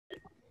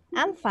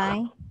I'm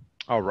fine.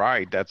 All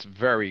right, that's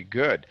very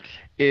good.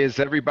 Is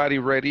everybody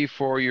ready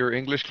for your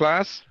English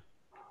class?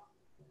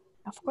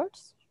 Of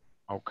course.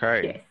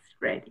 Okay. Yes,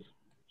 ready.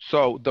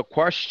 So the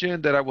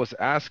question that I was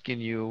asking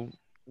you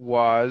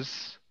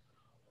was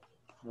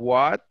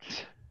what,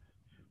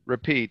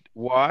 repeat,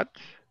 what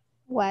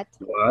What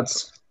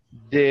What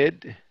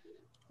did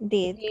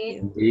did did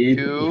you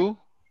you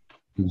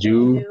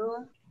do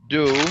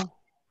you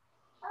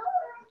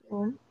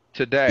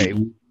today?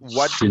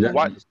 today?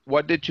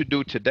 What did you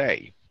do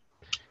today?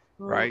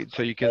 Right?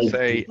 So you can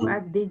say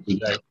What did you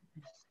Today.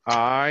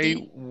 I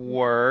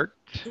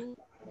worked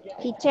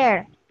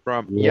teacher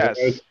from, Work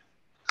yes,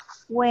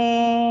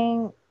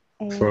 when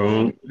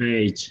from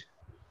 8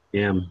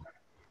 a.m.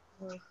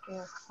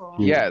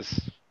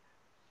 yes,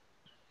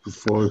 to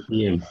 4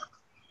 p.m.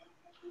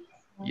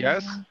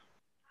 yes.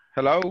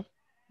 Hello?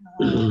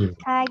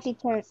 hi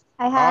teacher.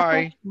 I have a Hi.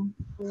 question.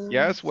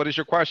 Yes, what is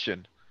your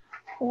question?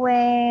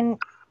 When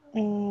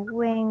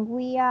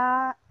we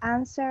are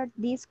answered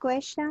this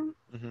question,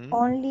 Mhm.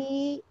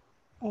 only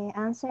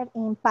answer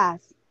in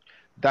past.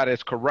 That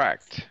is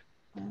correct.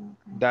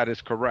 Okay. That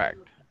is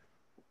correct.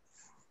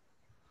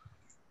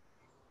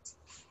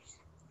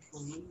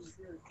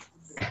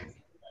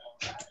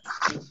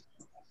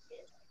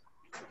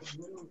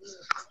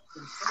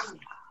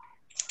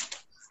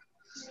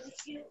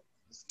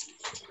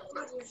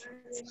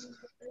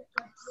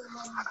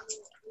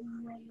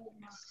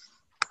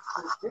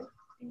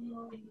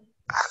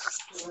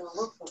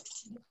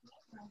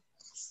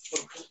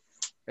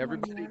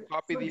 Everybody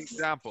copy the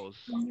examples.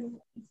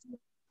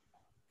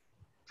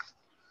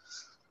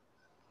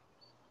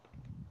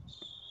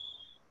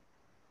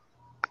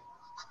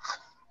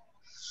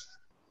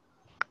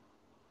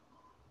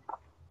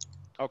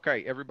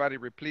 Okay, everybody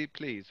repeat,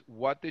 please.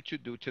 What did you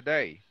do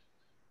today?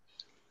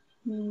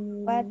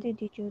 What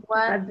did you do?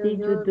 What did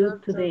you do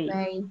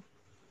today?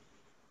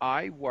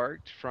 I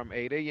worked from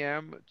 8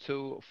 a.m.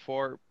 to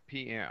 4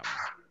 p.m.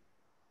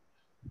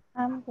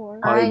 I'm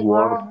working. I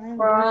work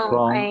from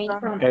From 8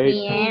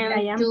 8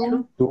 a.m.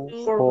 to to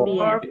 4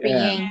 4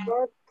 p.m.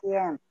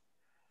 p.m.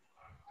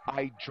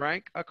 I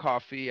drank a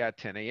coffee at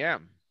 10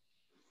 a.m.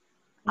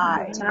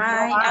 I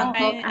I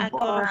at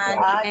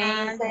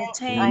am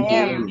 10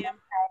 a.m.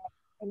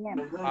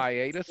 I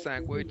ate a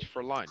sandwich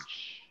for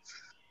lunch.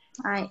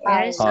 I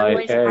ate a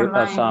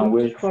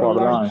sandwich for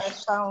lunch.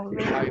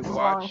 I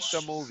watched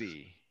a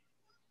movie.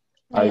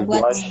 I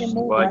Watch the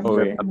watched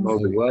movie. a I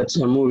movie. watch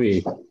a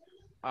movie.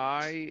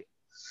 I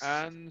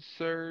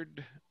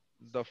answered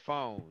the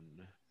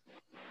phone.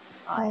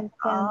 I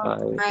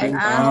I can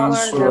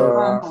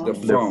answered the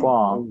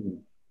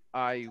phone.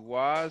 I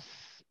was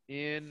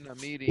in a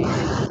meeting.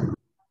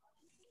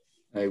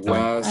 I I I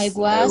was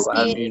was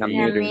in a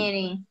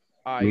meeting.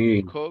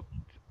 I cooked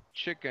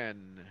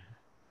chicken.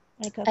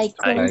 I cooked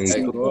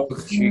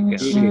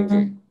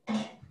chicken.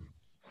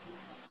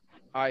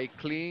 I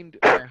cleaned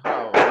my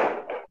house.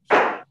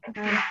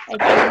 I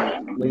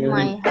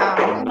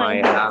cleaned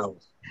my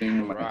house.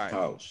 In my Right.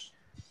 house.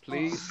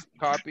 Please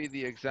copy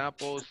the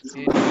examples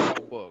in your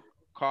notebook.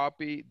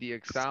 Copy the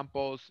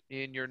examples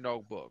in your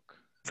notebook.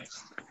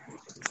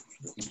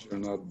 In your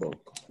notebook.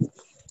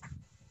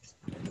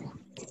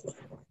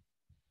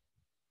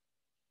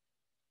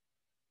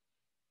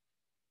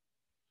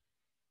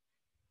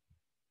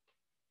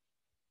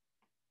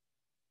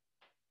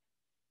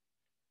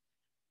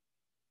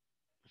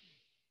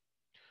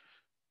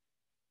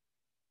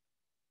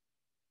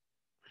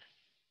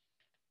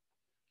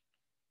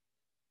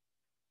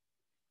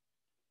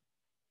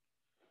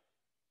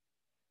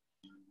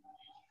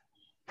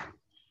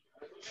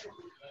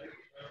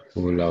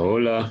 Hola,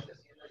 hola.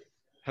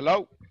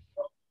 Hello.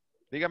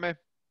 Dígame.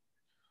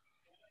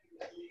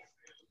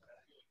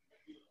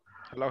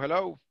 Hello,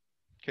 hello.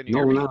 Can you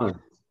hear No, me?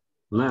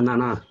 nada.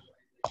 Nada.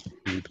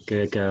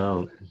 Quedé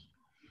quedado.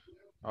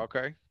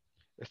 Okay.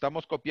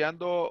 Estamos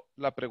copiando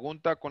la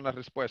pregunta con las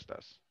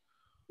respuestas.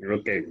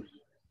 Ok.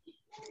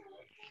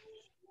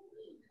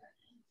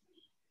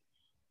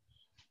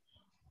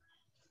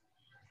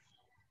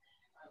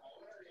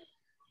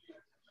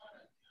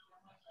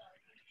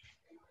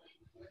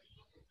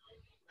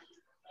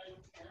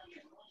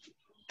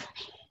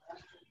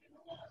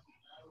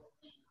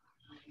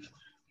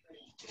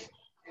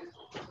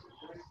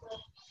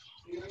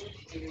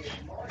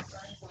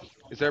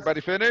 Is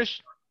everybody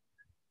finished?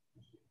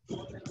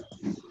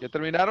 ¿Ya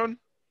terminaron?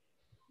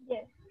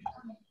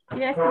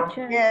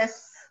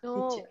 Yes,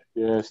 teacher.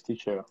 Yes,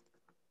 teacher.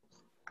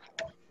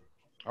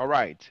 All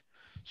right.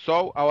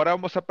 So, ahora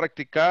vamos a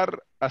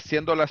practicar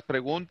haciendo las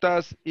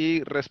preguntas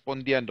y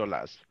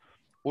respondiéndolas.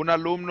 Un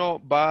alumno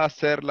va a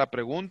hacer la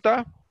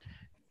pregunta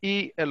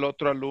y el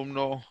otro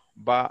alumno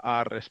va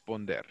a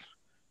responder.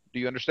 Do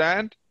you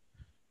understand?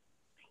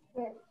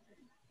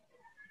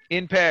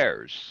 In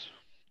pairs.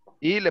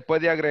 Y le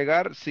puede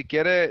agregar, si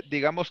quiere,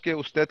 digamos que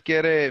usted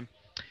quiere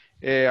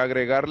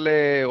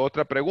agregarle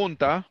otra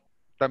pregunta,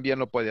 también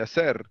lo puede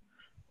hacer.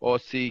 O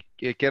si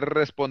quiere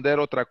responder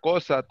otra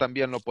cosa,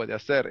 también lo puede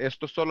hacer.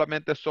 Estos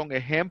solamente son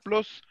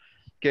ejemplos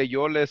que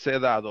yo les he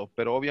dado,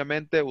 pero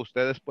obviamente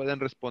ustedes pueden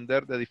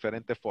responder de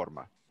diferente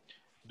forma.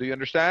 Do you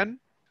understand?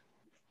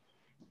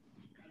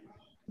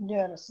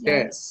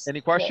 Yes.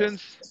 Any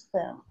questions? Yes.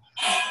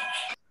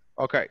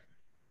 Okay.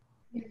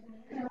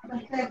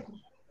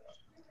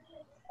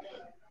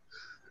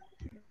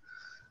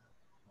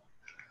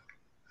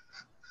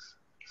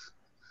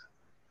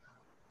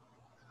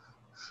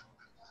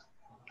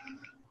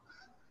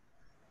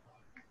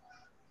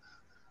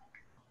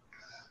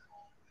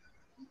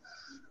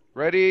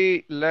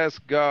 Ready? Let's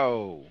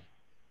go.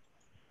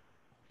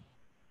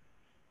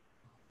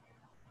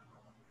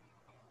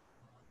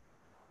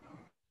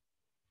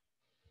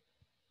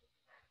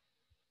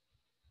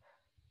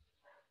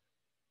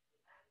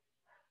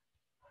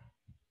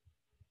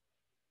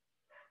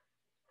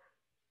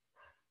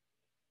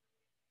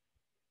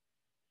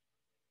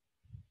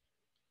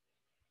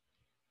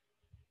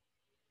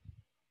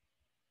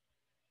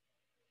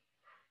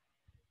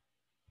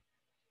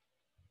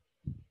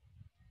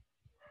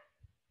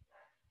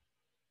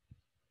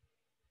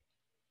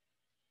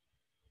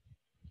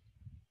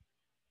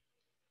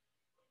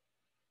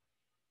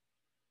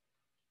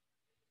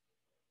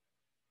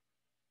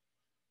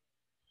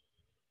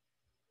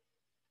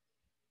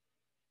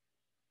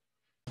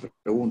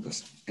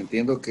 Preguntas.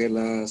 Entiendo que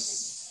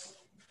las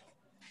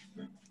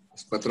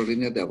 4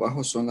 líneas de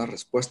abajo son las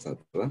respuestas,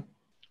 ¿verdad?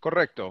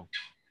 Correcto.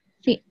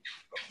 Sí.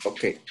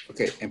 Ok,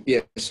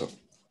 empiezo.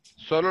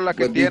 Solo la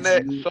que What did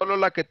tiene, you- solo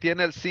la que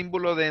tiene el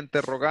símbolo de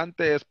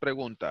interrogante es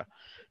pregunta.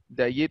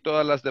 De allí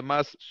todas las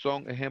demás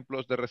son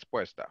ejemplos de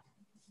respuesta.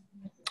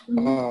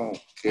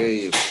 Ok.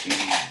 Le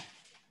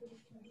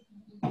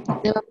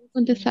vamos a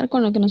contestar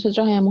con lo que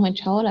nosotros hayamos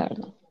hecho ahora,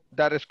 ¿verdad?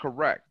 That is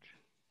correct.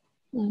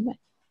 A ver.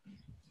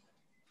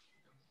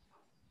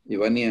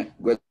 Ivania,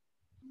 what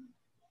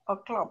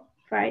O'clock.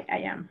 5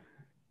 a.m.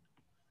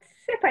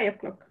 Sí, 5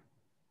 o'clock.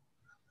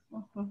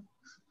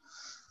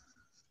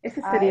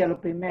 Ese sería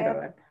lo primero,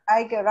 ¿verdad?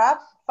 I get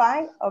up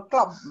 5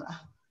 o'clock.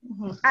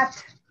 At.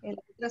 El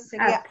otro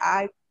sería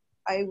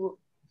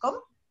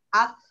 ¿cómo?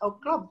 At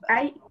o'clock.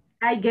 I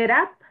get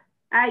up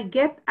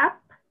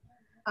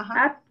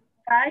Ajá. at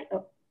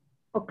 5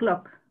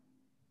 o'clock.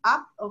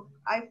 At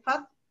 5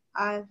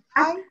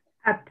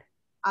 At.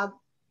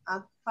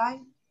 at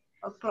 5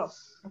 o'clock.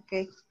 Ok,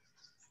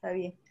 está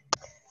bien.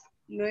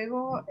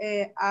 Luego,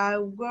 I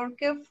work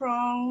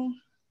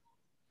from...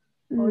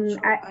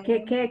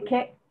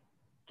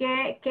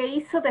 ¿Qué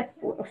hizo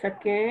después? O sea,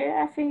 ¿qué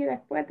hace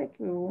después de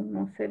que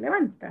uno se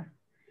levanta?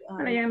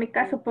 Bueno, yo en mi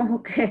caso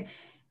pongo que,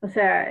 o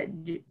sea,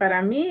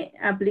 para mí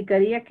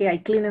aplicaría que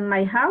I clean in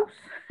my house.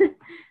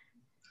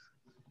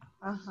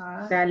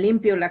 Ajá. O sea,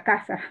 limpio la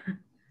casa.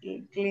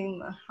 Clean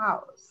my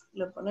house.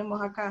 Lo ponemos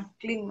acá.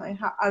 Clean my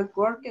house. I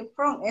work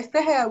from. Este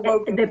es el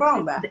working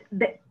from, ¿verdad?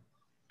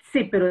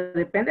 Sí, pero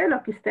depende de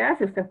lo que usted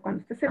hace. Usted,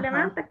 cuando usted se Ajá.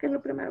 levanta, ¿qué es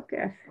lo primero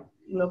que hace?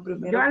 Lo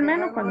primero Yo al que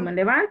menos hago cuando me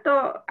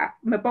levanto,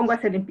 me pongo a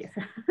hacer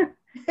limpieza.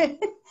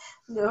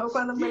 Yo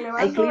cuando me I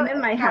levanto, clean in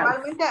my house.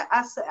 cabalmente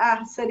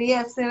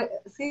sería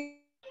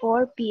sí.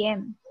 4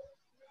 p.m.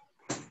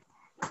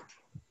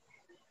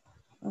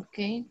 Ok.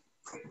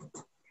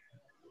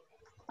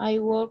 I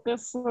work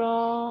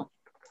from...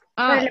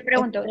 Pero le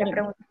pregunto.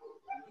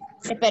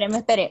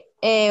 Espere.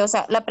 O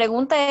sea, la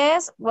pregunta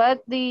es, what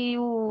do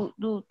you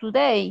do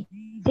today?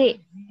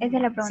 Sí, esa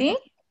es la pregunta. ¿Sí?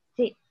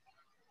 Sí.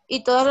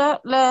 ¿Y todas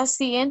las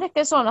siguientes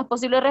qué son las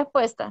posibles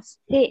respuestas?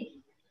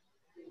 Sí.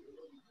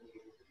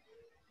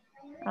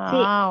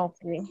 Ah, ok.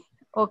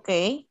 Ok.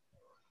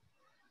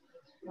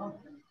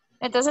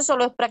 Entonces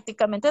solo es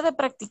prácticamente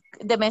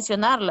de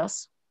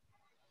mencionarlas.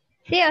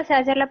 Sí, o sea,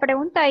 hacer la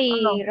pregunta y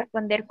 ¿O no?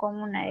 responder con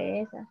una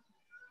de esas.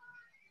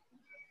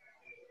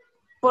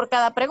 Por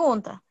cada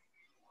pregunta.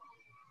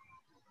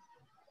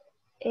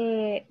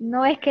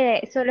 No es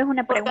que solo es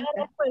una Por pregunta.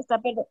 cada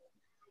respuesta, perdón.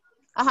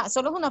 Ajá,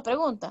 solo es una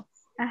pregunta.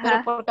 Ajá.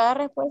 Pero por cada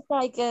respuesta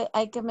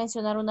hay que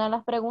mencionar una de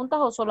las preguntas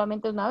o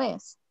solamente una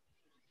vez.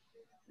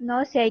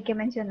 No, sí hay que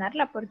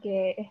mencionarla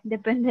porque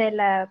depende de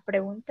la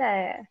pregunta,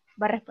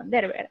 va a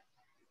responder, ¿verdad?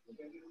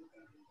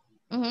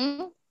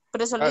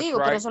 Por eso le That's digo,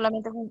 right. pero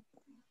solamente es un...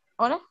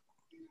 ¿Hola?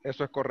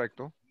 Eso es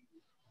correcto.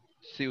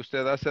 Si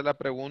usted hace la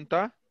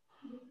pregunta,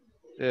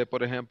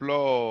 por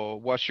ejemplo,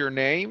 what's your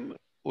name?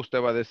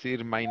 Usted va a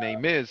decir my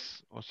name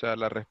is. O sea,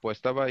 la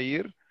respuesta va a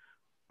ir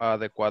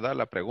adecuada a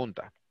la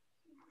pregunta.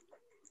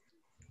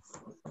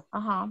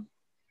 Ajá.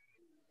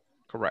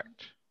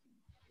 Correct.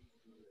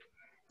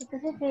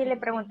 Entonces sí le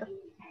pregunto.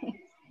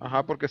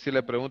 Ajá, porque si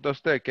le pregunta a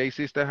usted, ¿qué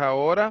hiciste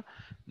ahora?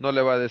 No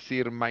le va a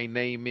decir, my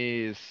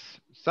name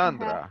is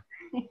Sandra.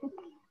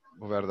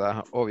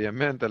 ¿Verdad?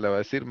 Obviamente le va a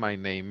decir, my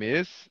name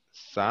is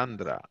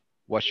Sandra.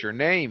 What's your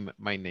name?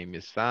 My name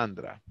is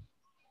Sandra.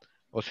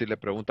 O si le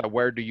pregunta,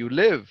 where do you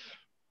live?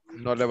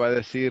 No le va a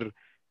decir,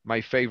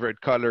 my favorite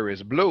color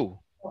is blue.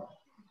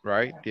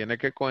 Right? Tiene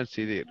que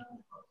coincidir.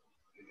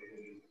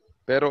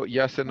 Pero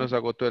ya se nos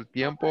agotó el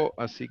tiempo,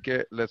 así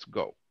que let's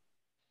go.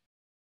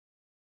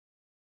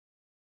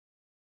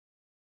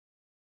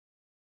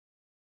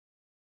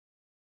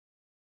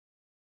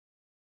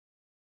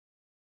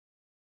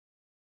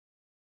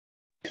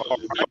 All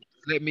right.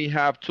 Let me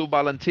have 2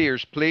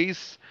 volunteers,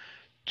 please.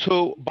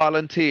 2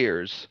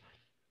 volunteers.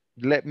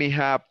 Let me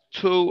have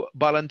 2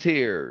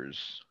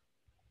 volunteers.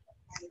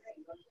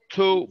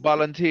 2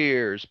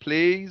 volunteers,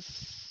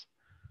 please.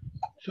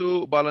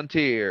 2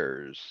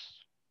 volunteers.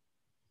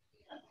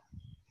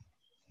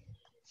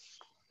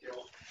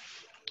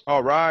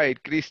 All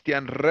right,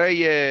 Christian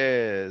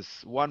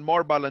Reyes. 1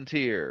 more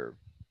volunteer.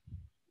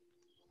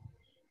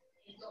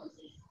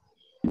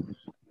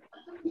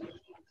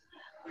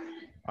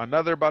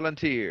 Another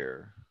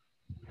volunteer.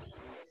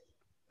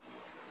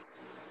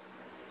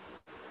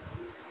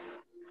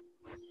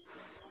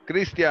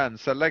 Christian,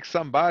 select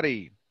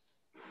somebody.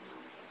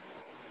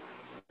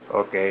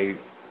 Okay.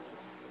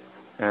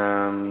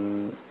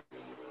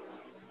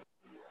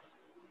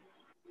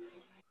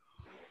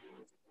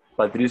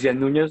 Patricia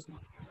Núñez.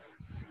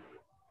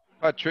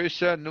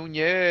 Patricia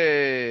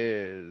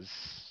Núñez.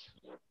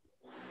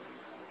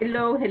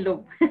 Hello,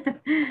 hello.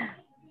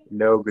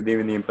 Hello, good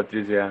evening,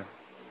 Patricia.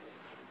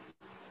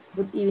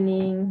 Good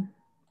evening.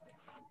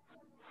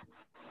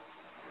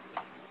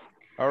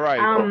 All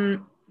right.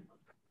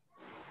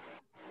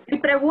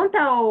 ¿Él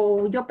pregunta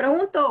o yo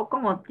pregunto o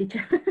cómo,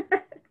 teacher?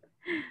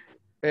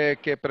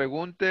 Que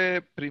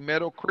pregunte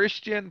primero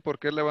Christian,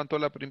 porque él levantó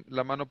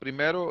la mano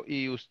primero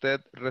y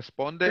usted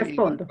responde.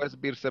 Respondo. Y después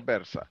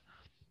viceversa.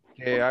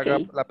 Que Ok. haga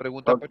la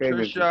pregunta Ok,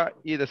 Patricia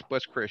y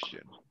después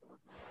Christian.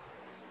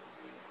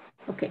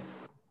 Ok.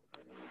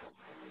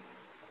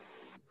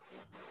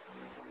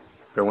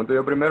 Pregunto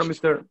yo primero,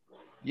 mister.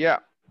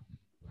 Yeah.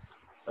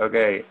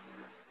 Okay.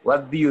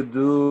 What do you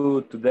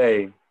do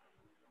today?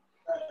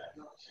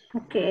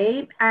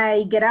 Okay.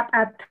 I get up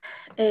at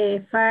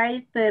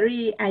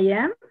 5:30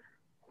 a.m.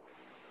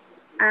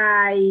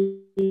 I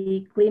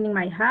cleaning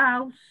my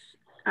house.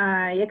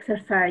 I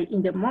exercise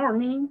in the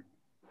morning.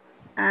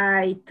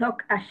 I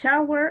took a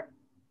shower.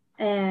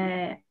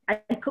 I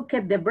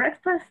cooked the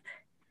breakfast.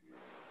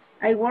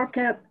 I work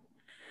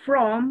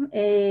from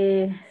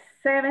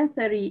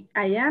 7:30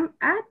 a.m.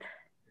 at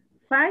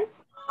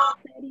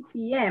 5:30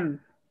 p.m.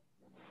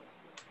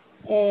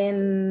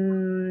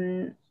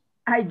 And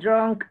I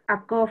drank a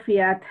coffee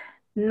at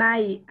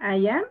 9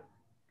 a.m.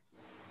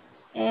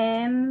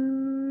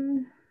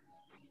 And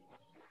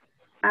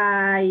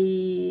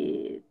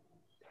I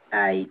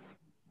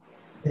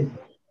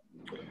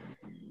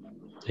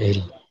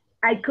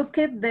cooked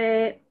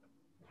the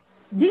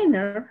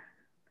dinner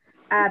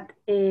at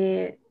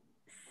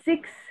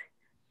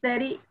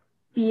 6:30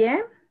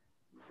 p.m.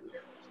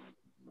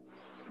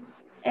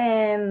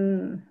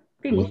 and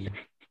finished.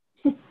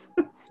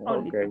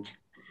 Okay.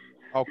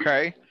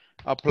 Okay.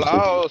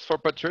 Applause for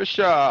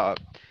Patricia.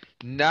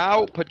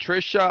 Now,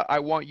 Patricia, I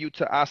want you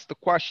to ask the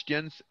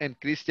questions and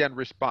Christian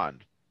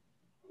respond.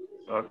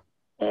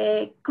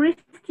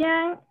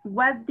 Christian,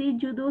 what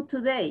did you do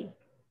today?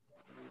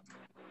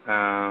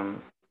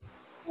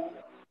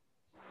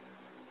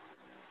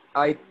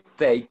 I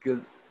take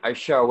a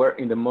shower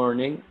in the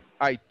morning.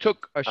 I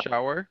took a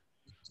shower.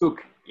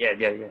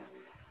 Yeah.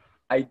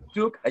 I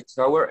took a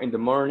shower in the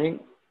morning.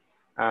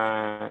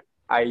 I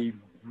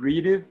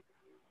breathed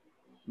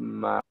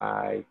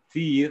my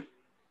teeth.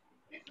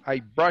 I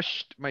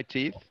brushed my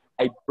teeth.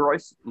 I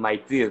brushed my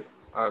teeth.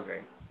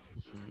 Okay.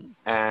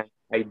 And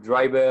I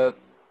drove.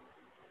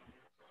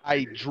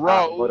 I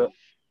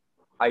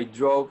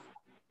drove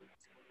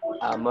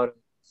a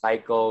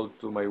motorcycle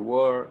to my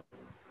work.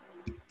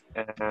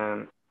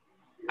 And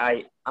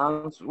I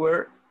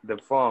answered the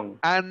phone.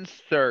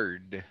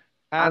 Answered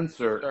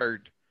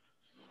the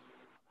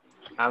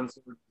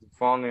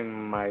phone in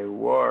my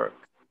work.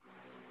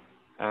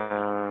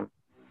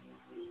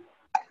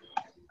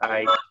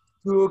 I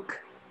took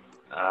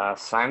a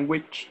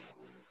sandwich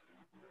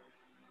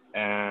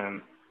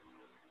and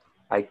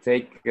I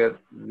take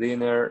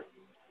dinner.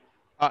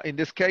 In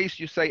this case,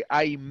 you say,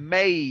 I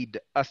made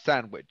a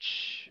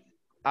sandwich.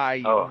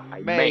 I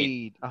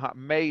made.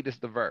 Made is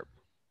the verb.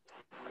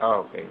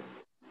 Okay.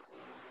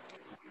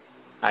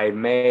 I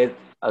made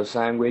a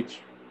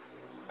sandwich.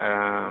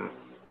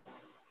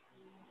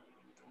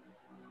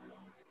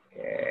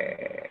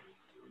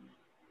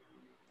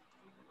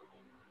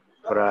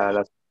 Para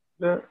la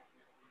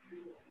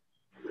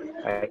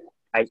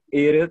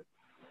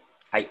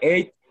I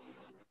ate.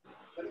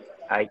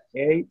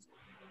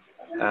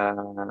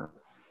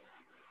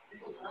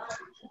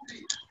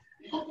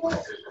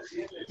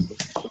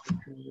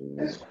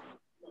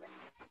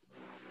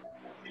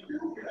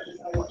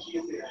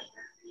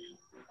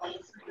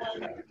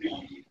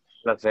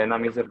 La cena,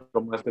 mister,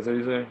 ¿cómo es que se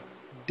dice?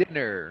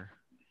 Dinner.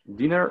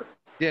 Dinner?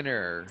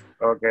 Dinner.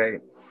 Okay.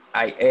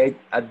 I ate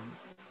a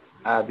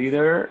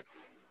dinner.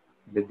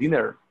 The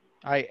dinner.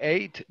 I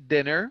ate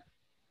dinner.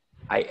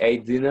 I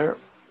ate dinner.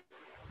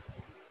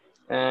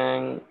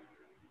 And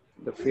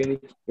the finish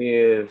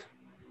is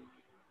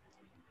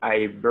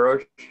I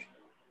brushed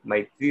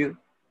my teeth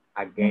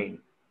again.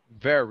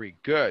 Very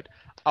good.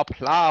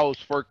 Applause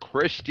for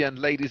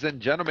Christian, ladies and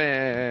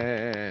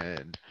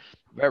gentlemen.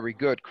 Very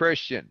good,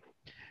 Christian.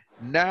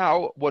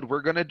 Now, what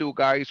we're going to do,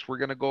 guys, we're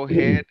going to go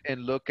ahead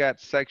and look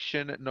at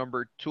section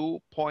number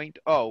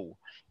 2.0.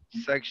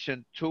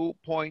 Section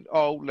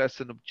 2.0,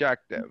 lesson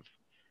objective.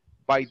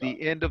 By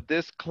the end of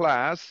this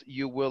class,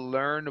 you will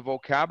learn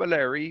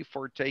vocabulary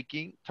for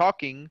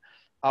talking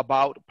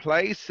about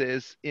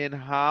places in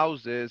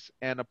houses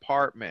and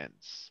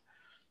apartments.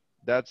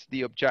 That's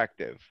the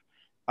objective.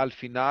 Al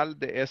final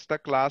de esta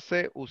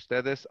clase,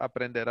 ustedes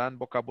aprenderán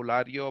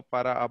vocabulario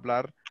para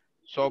hablar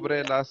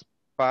sobre las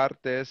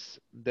partes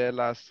de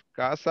las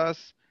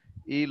casas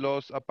y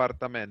los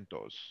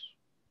apartamentos.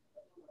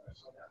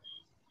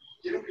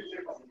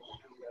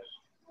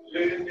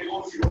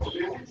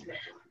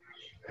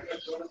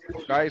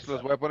 Guys,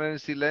 los voy a poner en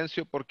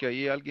silencio porque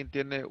ahí alguien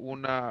tiene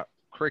una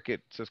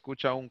cricket. Se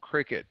escucha un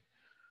cricket.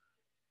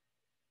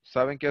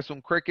 ¿Saben qué es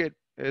un cricket?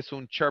 Es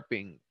un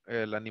chirping,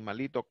 el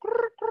animalito.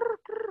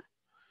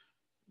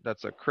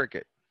 That's a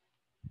cricket.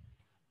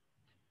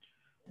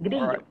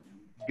 Grillo. Right.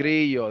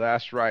 Grillo,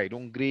 that's right,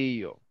 un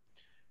grillo.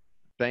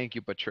 Thank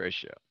you,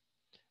 Patricia.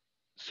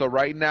 So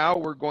right now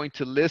we're going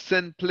to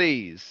listen,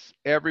 please.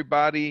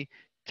 Everybody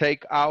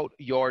take out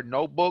your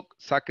notebook,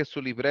 saque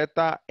su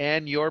libreta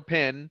and your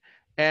pen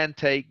and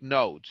take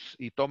notes.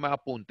 Y tome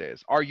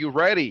apuntes. Are you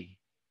ready?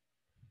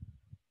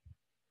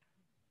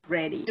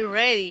 Ready. You're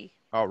ready.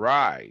 All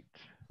right.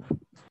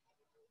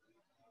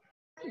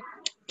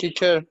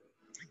 Teacher,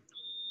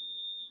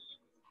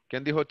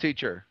 ¿Quién dijo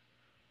teacher?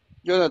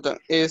 Jonathan,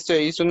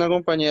 hizo una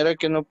compañera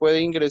que no puede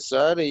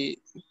ingresar y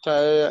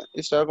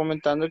estaba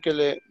comentando que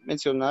le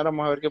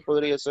mencionáramos a ver qué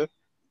podría hacer.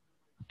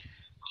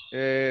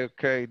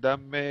 Ok,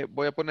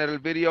 voy a poner el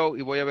video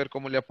y voy a ver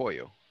cómo le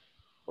apoyo.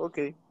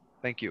 Ok.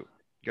 Thank you.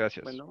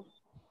 Gracias. Bueno.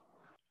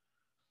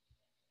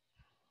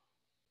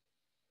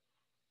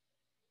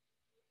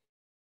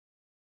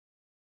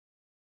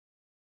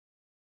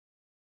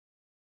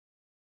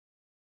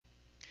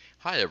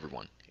 Hi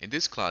everyone, in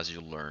this class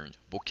you'll learn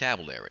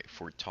vocabulary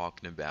for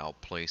talking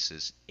about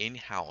places in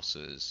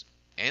houses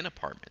and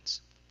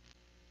apartments.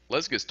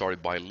 Let's get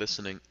started by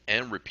listening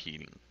and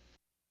repeating.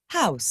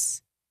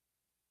 House.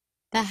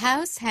 The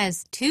house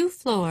has 2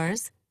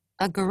 floors,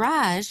 a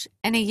garage,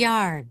 and a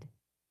yard.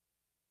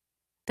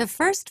 The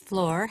first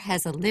floor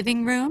has a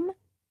living room,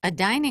 a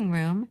dining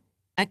room,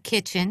 a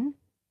kitchen,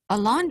 a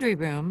laundry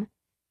room,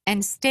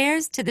 and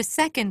stairs to the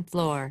second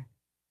floor.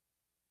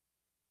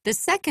 The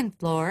second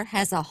floor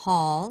has a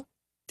hall,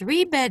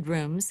 3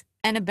 bedrooms,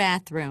 and a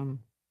bathroom.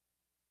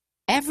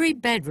 Every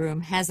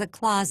bedroom has a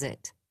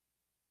closet.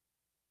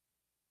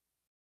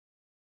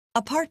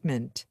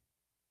 Apartment.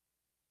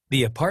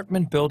 The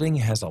apartment building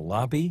has a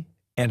lobby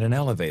and an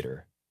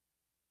elevator.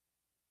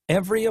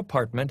 Every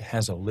apartment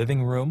has a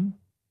living room,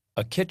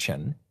 a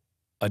kitchen,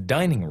 a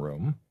dining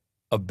room,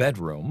 a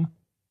bedroom,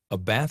 a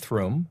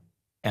bathroom,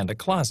 and a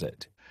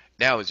closet.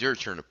 Now it's your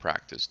turn to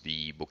practice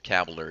the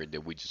vocabulary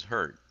that we just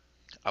heard.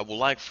 I would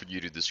like for you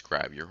to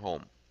describe your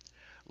home.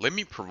 Let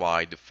me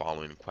provide the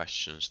following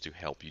questions to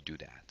help you do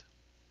that.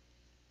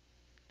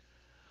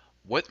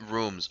 What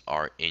rooms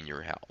are in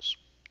your house?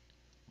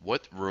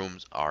 What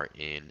rooms are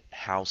in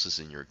houses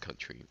in your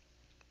country?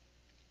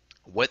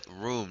 What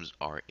rooms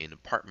are in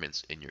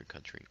apartments in your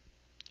country?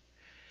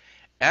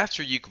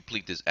 After you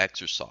complete this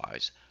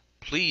exercise,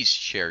 please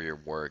share your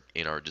work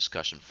in our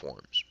discussion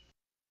forums.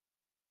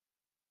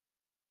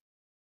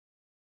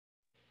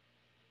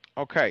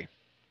 Okay.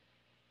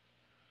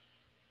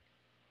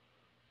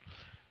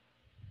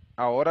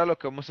 Ahora lo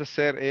que vamos a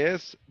hacer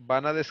es,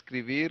 van a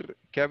describir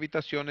qué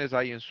habitaciones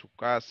hay en su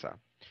casa.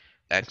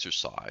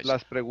 Exercise.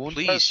 Las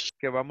preguntas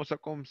que vamos a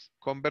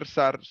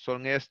conversar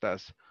son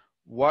estas.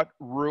 What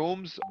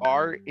rooms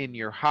are in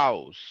your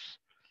house?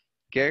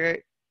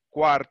 ¿Qué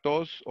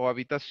cuartos o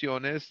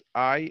habitaciones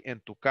hay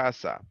en tu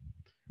casa?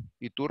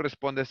 Y tú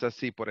respondes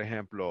así, por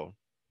ejemplo.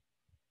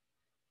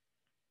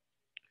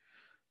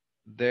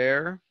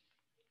 There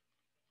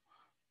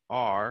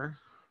are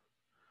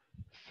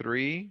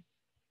 3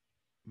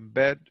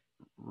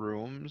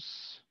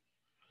 bedrooms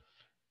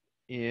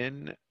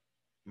in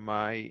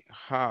my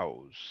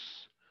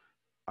house.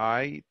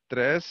 Hay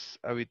 3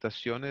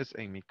 habitaciones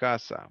en mi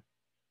casa.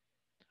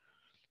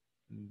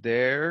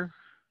 There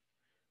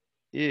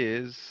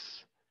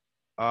is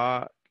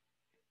a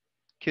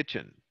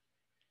kitchen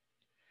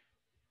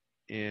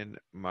in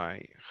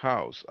my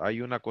house.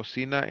 Hay una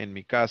cocina en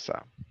mi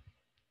casa.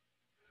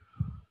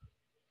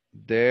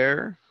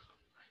 There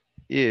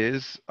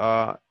is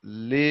a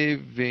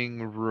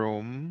living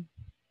room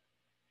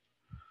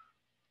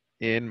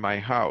in my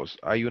house.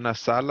 Hay una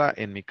sala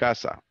en mi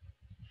casa.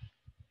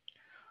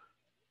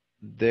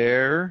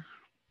 There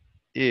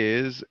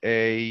is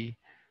a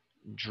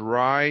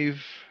driveway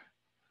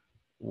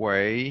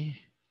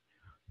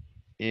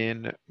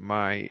in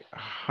my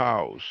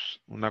house.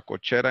 Una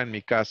cochera en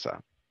mi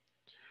casa.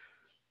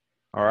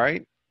 All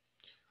right.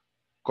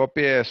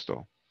 Copie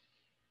esto.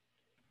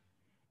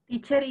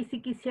 Teacher, y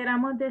si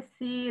quisiéramos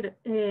decir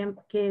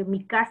que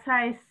mi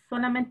casa es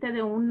solamente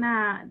de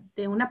una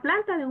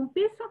planta, de un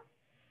piso.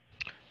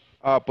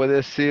 Puede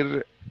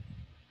decir,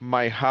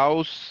 my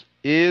house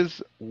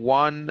is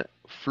 1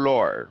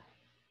 floor.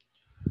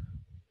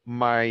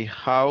 My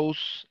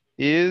house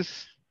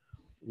is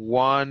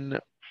one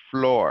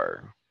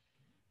floor.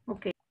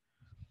 Ok.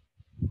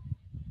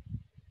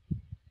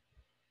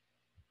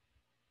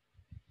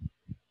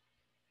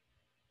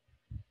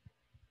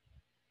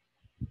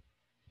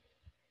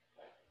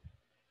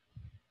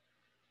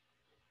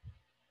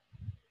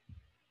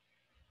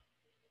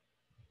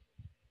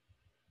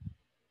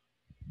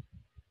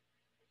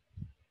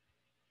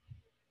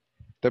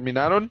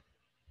 ¿Terminaron?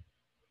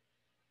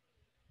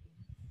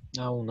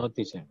 Aún no,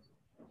 teacher.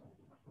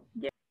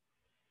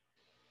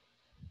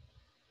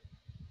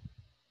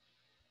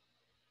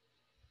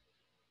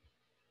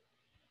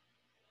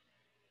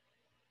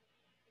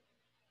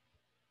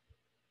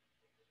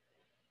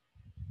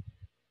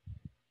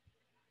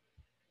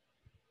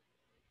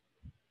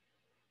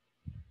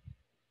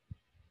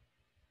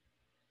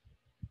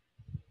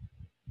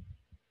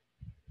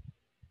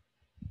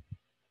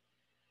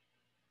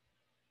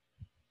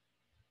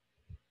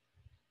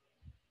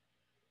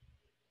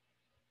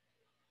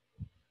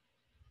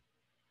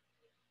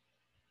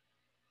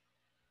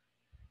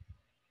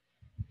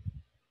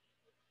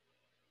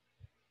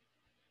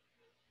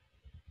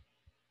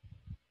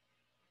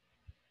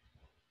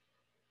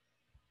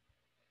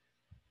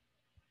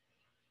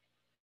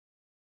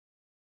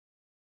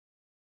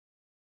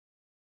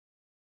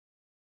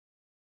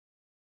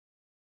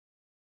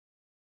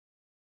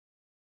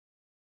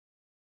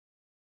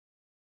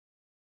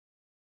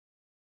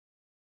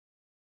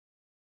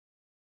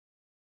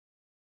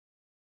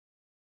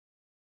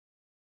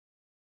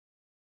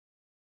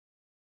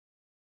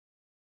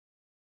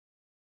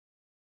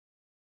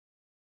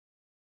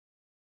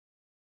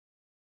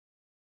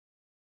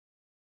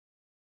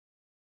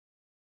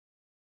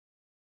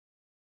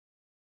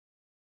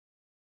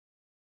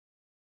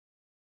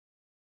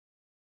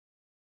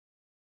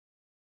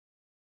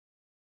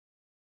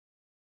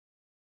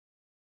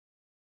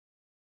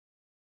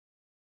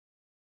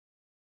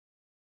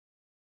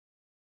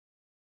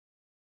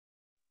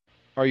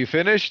 Are you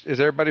finished? Is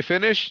everybody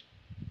finished?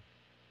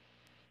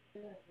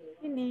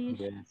 Finish.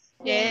 Yes.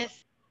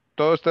 Yes.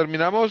 ¿Todos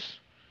terminamos?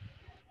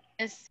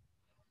 Yes.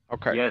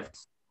 Okay.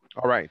 Yes.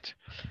 All right.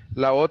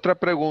 La otra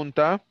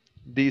pregunta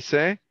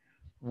dice,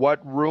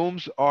 what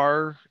rooms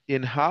are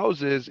in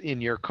houses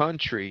in your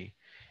country?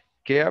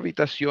 ¿Qué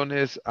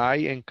habitaciones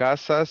hay en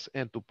casas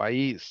en tu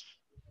país?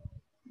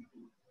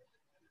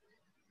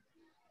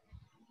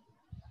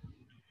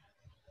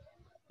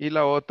 Y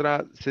la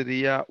otra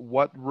sería,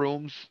 what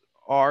rooms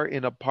are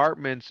in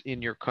apartments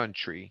in your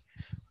country?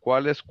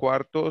 ¿Cuáles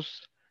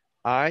cuartos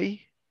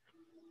hay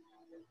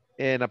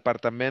en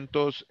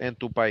apartamentos en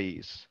tu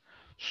país?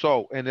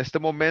 So, en este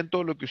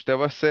momento lo que usted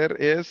va a hacer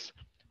es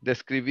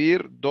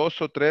describir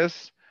 2 o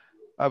 3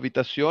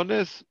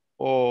 habitaciones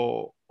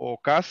o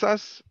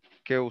casas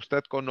que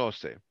usted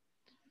conoce,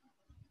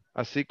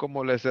 así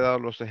como les he dado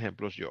los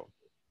ejemplos yo.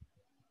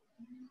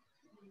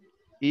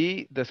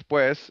 Y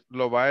después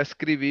lo va a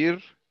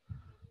escribir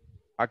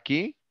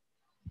aquí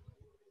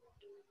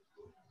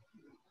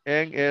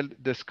en el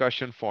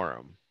discussion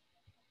forum,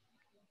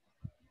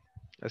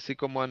 así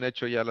como han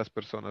hecho ya las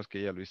personas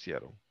que ya lo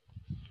hicieron.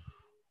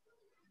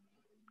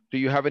 Do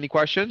you have any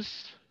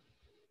questions?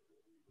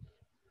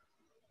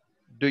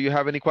 Do you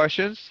have any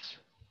questions?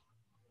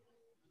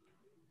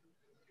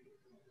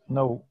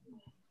 No.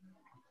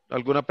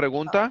 ¿Alguna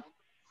pregunta?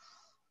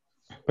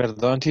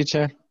 Perdón,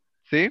 teacher.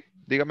 Sí,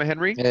 dígame,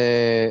 Henry.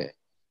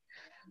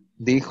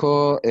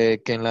 Dijo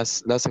que en la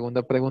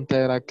segunda pregunta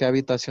era ¿qué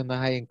habitaciones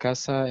hay en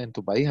casa en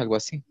tu país? Algo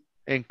así.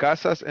 En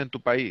casas en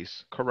tu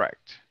país,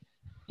 correct.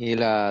 ¿Y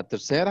la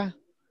tercera?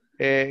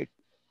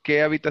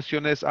 ¿Qué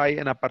habitaciones hay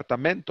en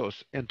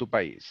apartamentos en tu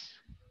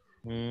país?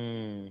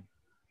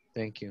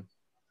 Thank you.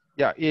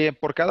 Ya, y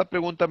por cada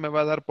pregunta me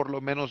va a dar por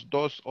lo menos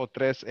 2 o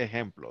 3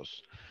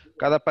 ejemplos.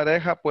 Cada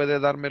pareja puede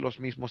darme los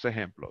mismos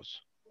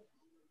ejemplos.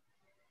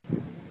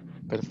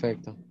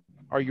 Perfecto.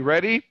 Are you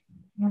ready?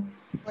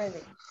 Ready.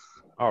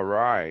 All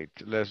right,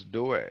 let's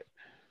do it.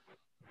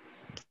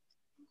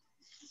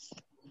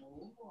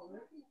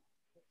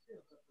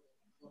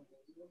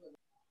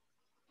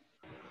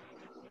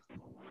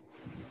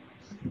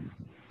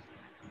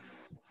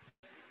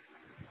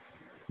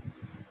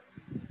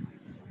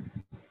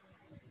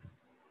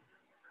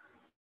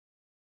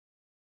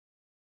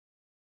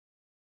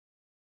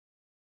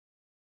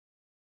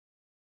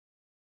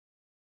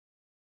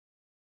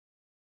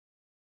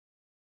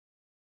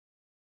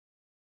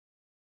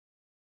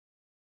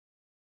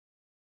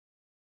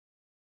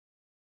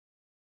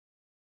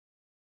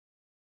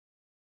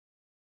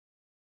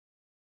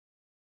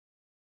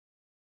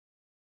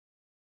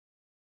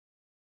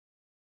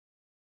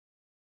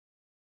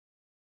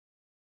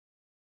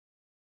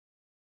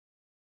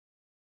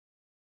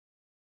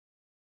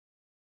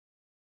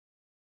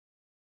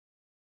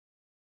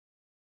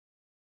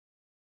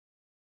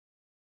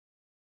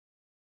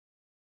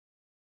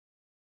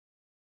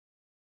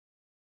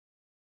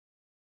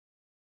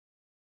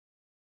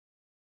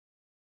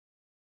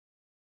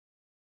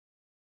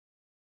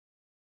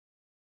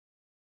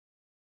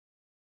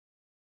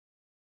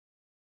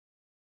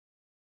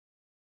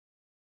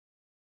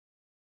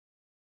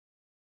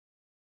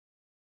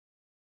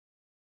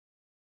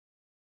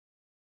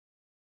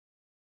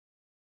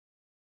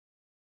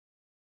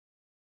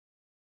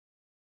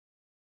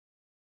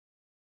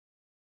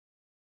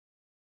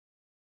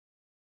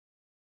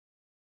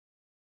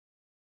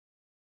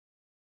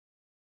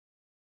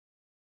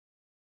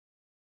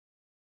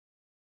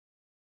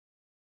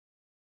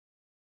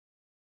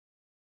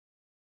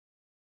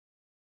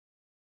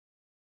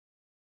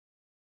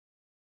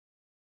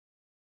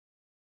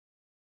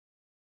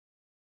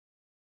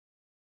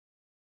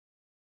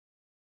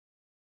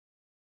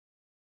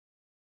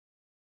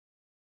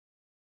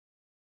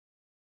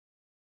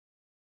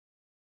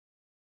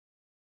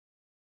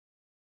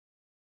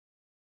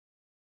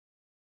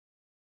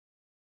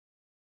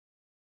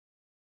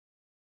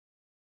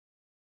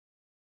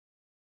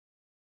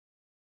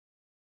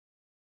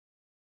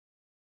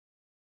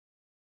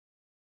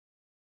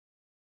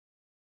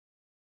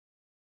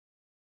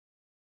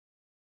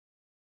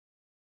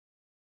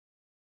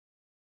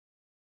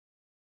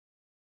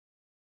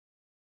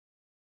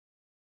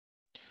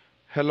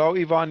 Hello,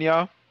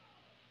 Ivania.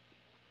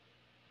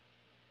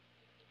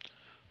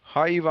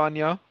 Hi,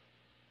 Ivania.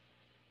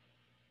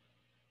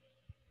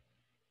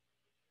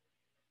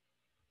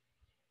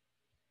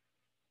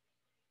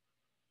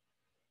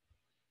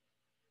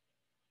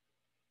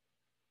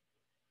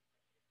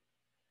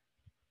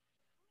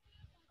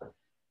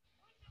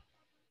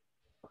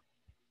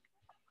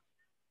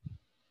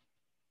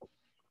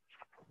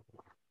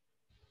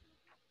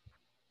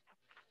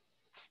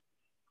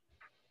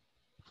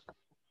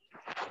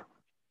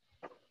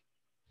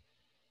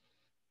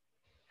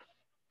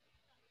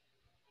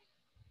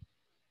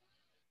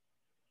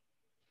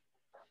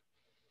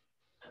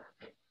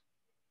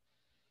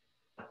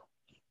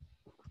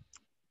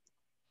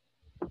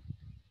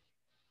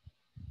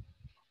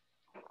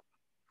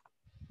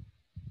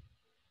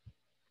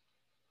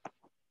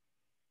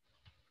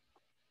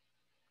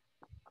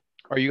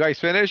 Are you guys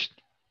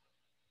finished?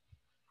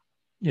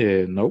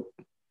 No.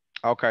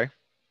 Okay.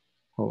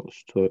 Oh,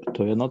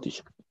 todavía no,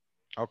 teacher.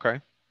 Okay.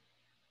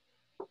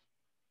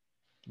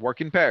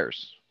 Work in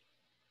pairs.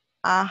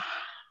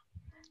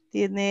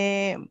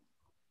 Tiene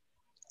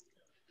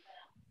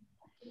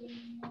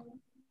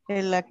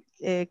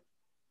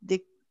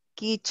the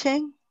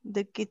kitchen,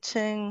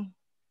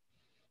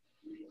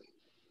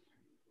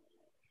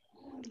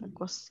 la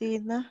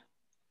cocina.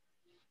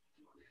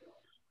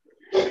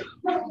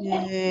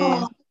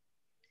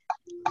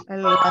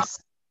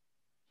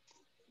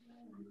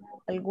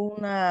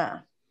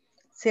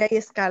 Si hay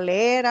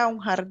escalera, un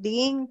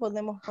jardín,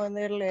 podemos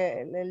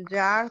ponerle el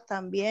yard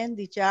también,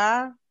 the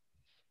yard.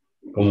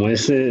 Como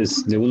ese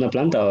es de una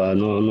planta,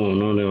 no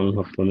le vamos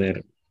a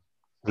poner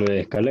lo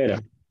de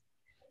escalera.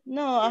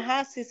 No,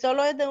 ajá, si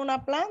solo es de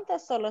una planta,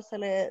 solo se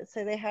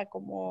deja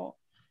como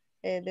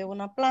de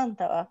una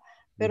planta, ¿va?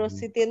 Pero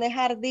si tiene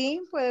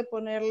jardín, puede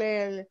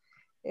ponerle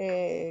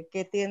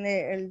que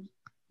tiene el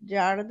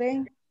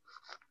jardín.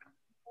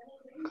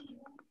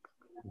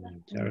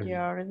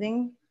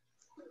 Jardín.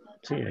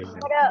 Sí,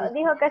 Pero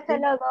dijo que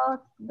solo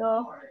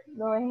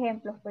dos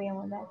ejemplos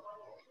podíamos dar.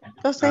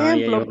 Dos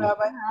ejemplos.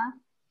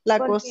 La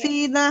 ¿Por qué?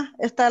 cocina,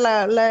 está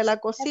la de la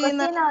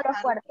cocina. La cocina o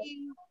los cuartos.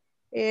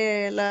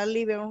 La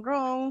living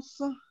rooms,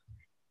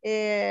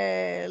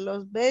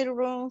 los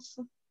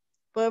bedrooms.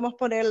 Podemos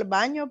poner el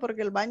baño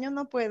porque el baño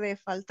no puede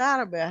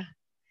faltar, ¿verdad?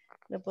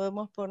 Le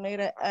podemos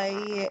poner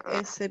ahí,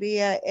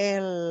 sería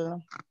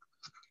el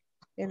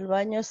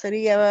baño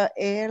sería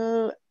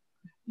el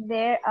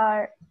There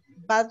are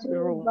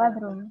bathroom.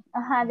 Bathroom.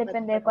 Ajá,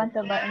 depende de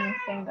cuántos baños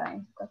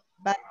tengan.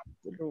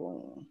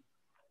 Bathroom.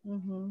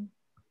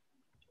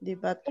 The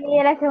bathroom.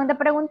 ¿Y la segunda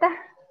pregunta?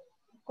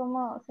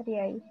 ¿Cómo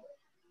sería ahí?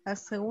 La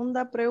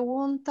segunda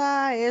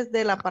pregunta es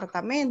del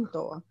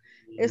apartamento.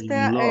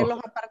 No. Los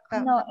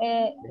apartamentos.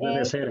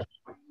 Debe ser.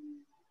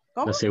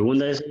 ¿Cómo? La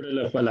segunda es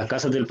sobre las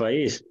casas del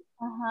país.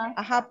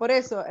 Ajá, por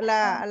eso.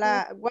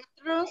 What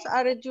rooms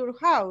are at your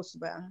house?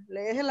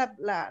 Es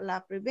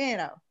la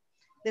primera.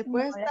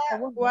 Después está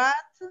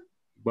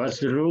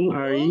What room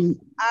are in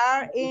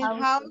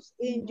house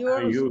in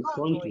your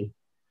country?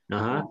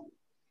 Ajá.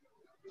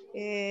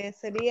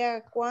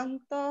 Sería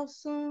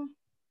cuántos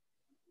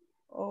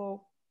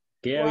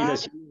 ¿Qué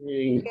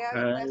habitaciones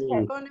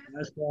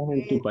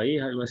en tu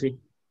país? Algo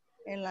así.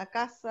 En las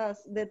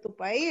casas de tu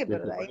país, De tu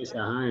 ¿verdad? país,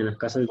 ajá, en las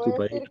casas de tu Puede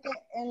país. decir que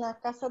en las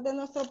casas de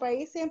nuestro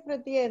país siempre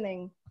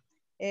tienen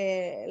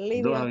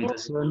Dos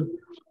habitaciones.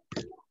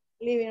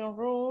 living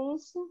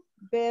rooms,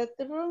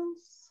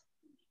 bedrooms,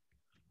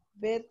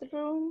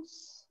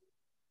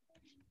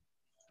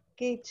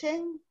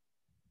 kitchen,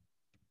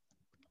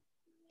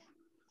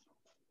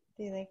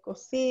 tiene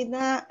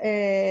cocina,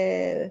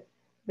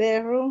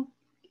 bedroom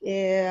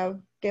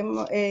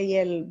y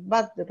el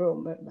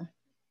bathroom, ¿verdad?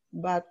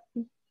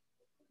 Bathroom,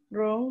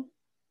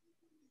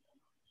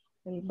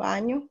 el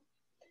baño.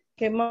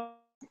 ¿Qué más?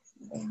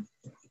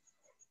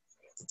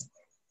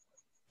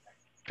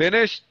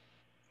 Finished?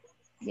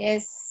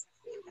 Yes.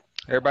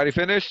 Everybody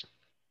finished?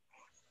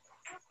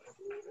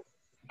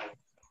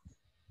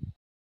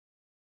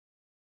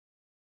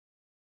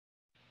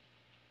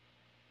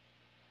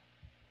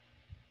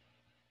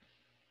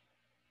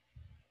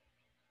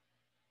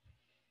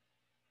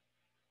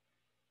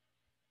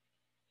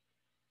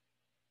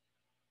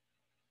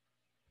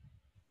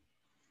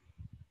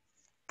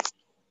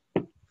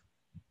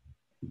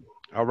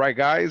 All right,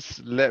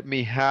 guys, let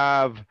me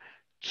have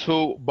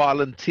 2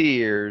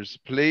 volunteers,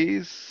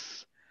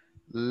 please.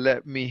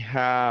 Let me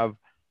have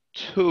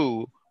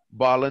 2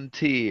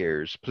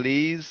 volunteers,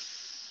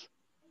 please.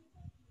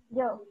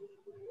 Yo,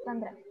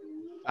 Sandra.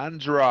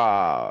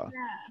 Sandra.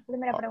 La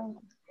primera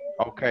pregunta.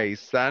 Ok,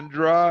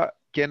 Sandra,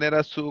 ¿quién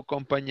era su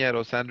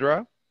compañero,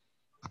 Sandra?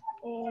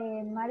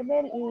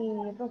 Marvel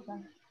y Rosa.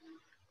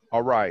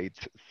 All right,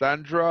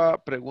 Sandra,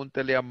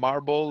 pregúntele a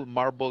Marble,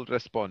 Marble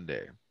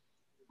responde.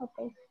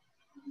 Okay.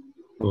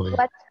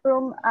 What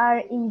room are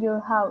in your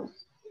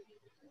house?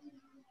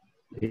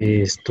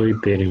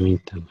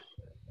 Permítame.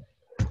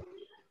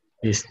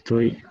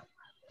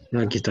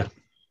 Aquí está.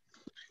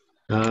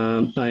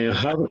 I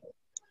have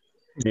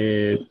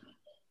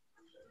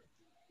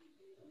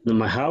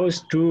My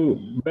house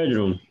 2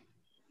 bedroom.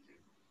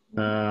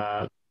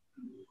 I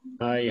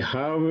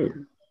have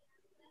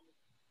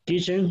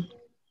kitchen.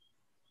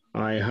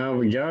 I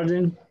have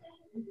garden.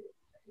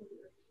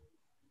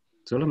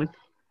 Solamente.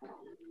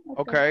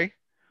 Ok.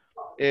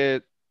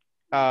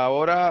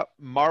 Ahora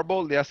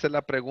Marble le hace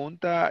la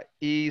pregunta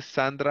y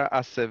Sandra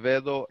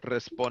Acevedo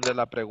responde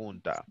la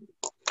pregunta.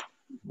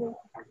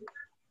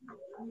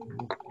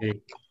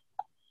 Okay.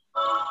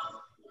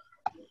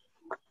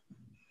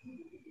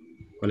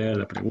 ¿Cuál era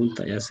la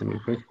pregunta? Ya se me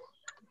fue.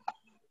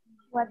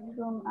 What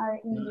room are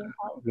in your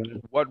house?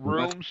 What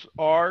rooms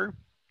are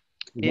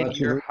in What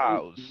your room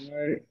house?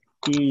 are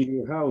in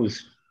your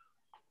house?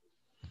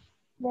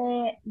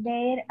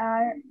 There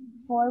are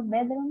 4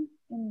 bedrooms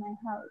in my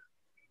house.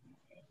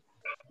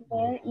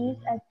 There is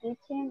a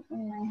kitchen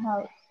in my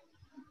house.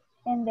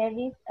 And there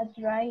is a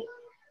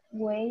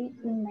driveway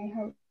in my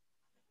house.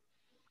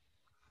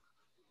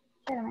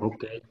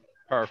 Okay.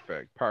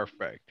 Perfect,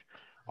 perfect.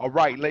 All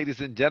right,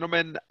 ladies and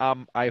gentlemen,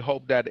 I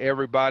hope that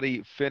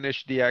everybody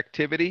finished the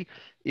activity.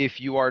 If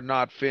you are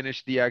not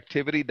finished the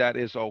activity, that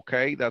is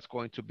okay. That's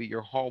going to be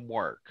your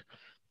homework.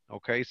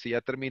 Okay, si ya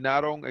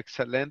terminaron,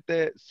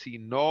 excelente. Si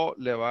no,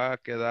 le va a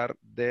quedar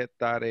de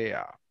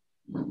tarea.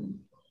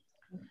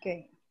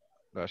 Okay.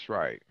 That's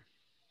right.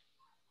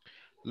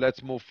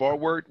 Let's move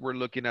forward. We're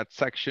looking at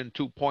section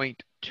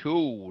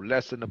 2.2,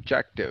 lesson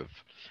objective.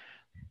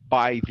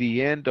 By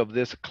the end of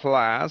this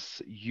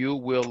class, you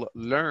will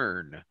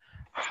learn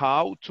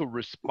how to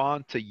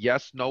respond to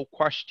yes/no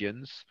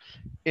questions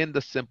in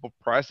the simple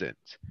present.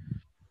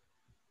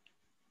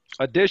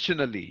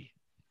 Additionally,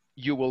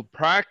 you will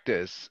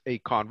practice a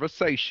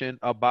conversation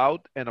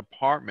about an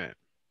apartment,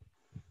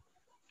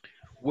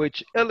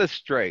 which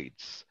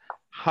illustrates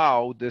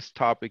how this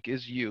topic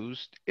is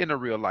used in a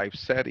real-life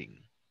setting.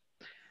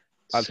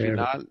 Al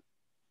final,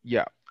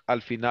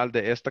 al final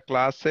de esta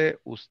clase,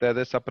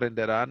 ustedes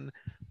aprenderán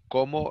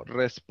cómo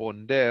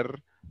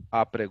responder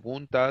a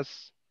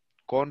preguntas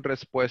con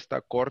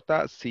respuesta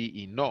corta sí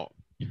y no,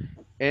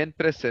 en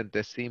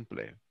presente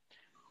simple.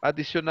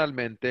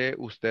 Adicionalmente,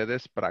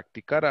 ustedes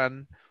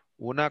practicarán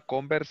una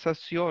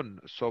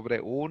conversación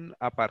sobre un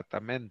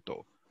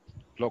apartamento,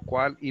 lo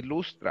cual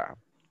ilustra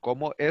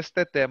cómo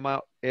este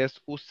tema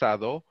es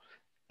usado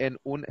en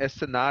un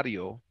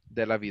escenario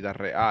de la vida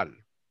real.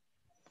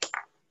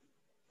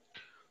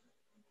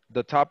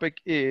 The topic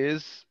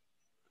is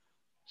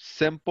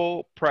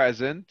simple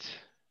present,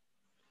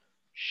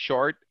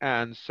 short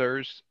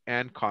answers,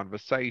 and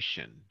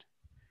conversation.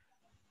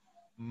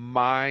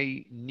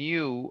 My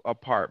new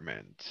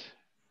apartment.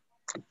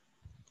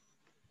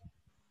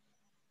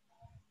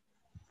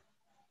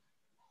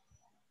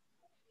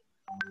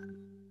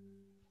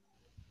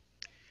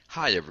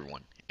 Hi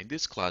everyone. In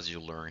this class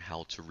you'll learn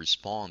how to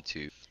respond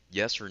to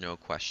yes or no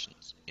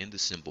questions in the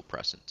simple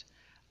present.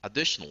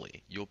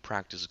 Additionally, you'll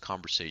practice a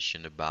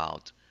conversation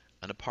about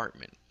an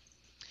apartment,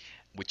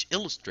 which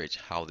illustrates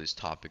how this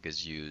topic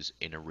is used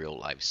in a real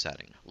life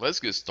setting.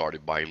 Let's get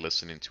started by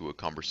listening to a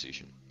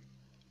conversation.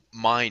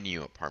 My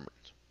new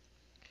apartment.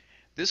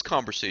 This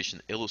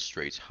conversation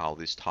illustrates how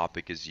this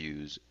topic is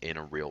used in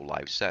a real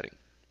life setting.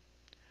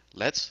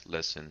 Let's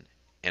listen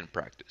and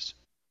practice.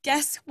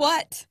 Guess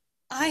what?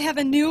 I have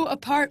a new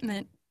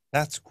apartment.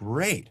 That's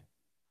great.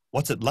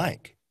 What's it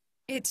like?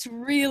 It's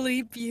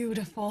really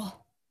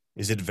beautiful.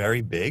 Is it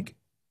very big?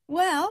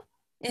 Well,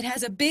 it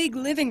has a big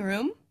living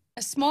room,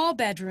 a small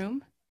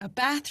bedroom, a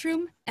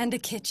bathroom, and a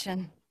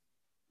kitchen.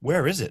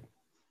 Where is it?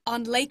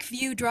 On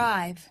Lakeview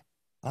Drive.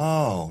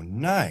 Oh,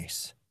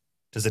 nice.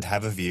 Does it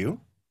have a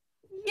view?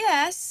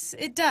 Yes,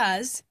 it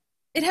does.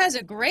 It has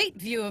a great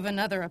view of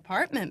another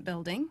apartment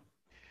building.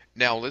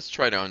 Now let's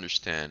try to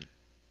understand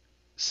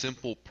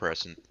simple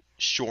present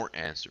short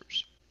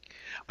answers.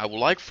 I would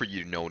like for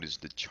you to notice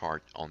the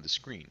chart on the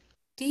screen.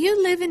 Do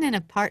you live in an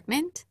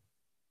apartment?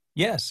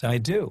 Yes, I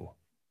do.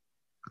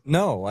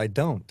 No, I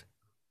don't.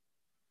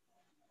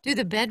 Do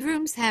the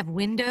bedrooms have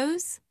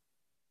windows?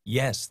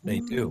 Yes, they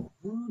do.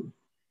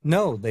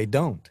 No, they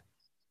don't.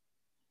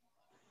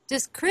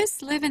 Does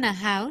Chris live in a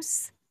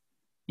house?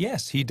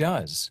 Yes, he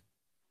does.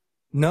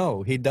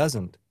 No, he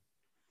doesn't.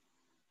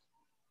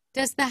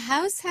 Does the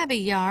house have a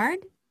yard?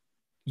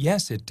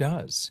 Yes, it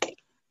does.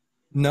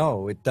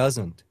 No, it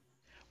doesn't.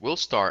 We'll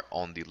start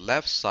on the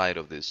left side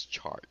of this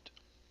chart.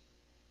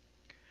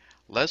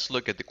 Let's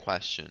look at the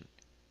question,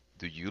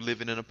 do you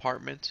live in an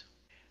apartment?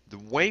 The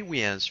way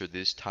we answer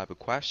this type of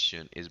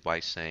question is by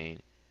saying,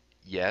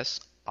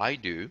 yes, I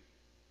do,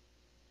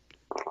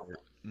 or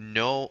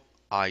no,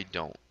 I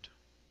don't.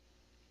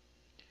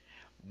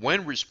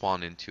 When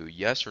responding to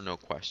yes or no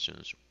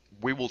questions,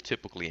 we will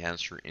typically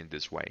answer in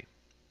this way.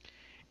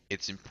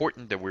 It's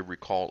important that we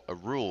recall a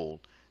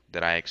rule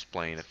that I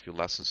explained a few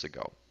lessons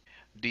ago.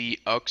 The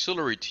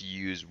auxiliary to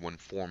use when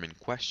forming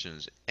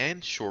questions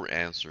and short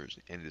answers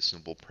in the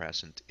simple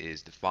present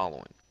is the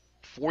following.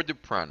 For the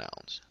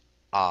pronouns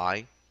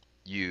I,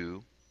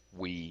 you,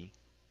 we,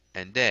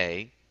 and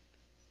they,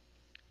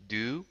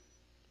 do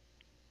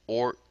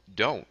or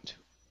don't.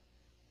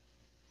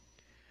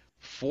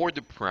 For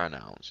the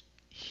pronouns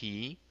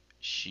he,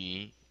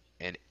 she,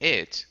 and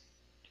it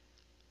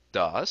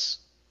does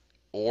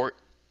or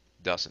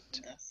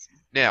doesn't.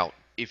 Now,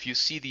 if you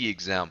see the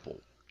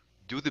example,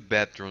 do the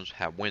bedrooms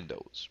have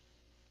windows?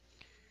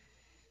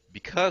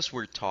 Because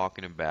we're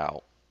talking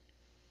about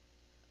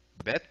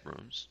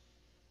bedrooms,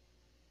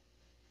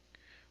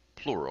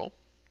 plural,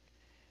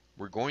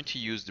 we're going to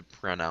use the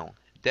pronoun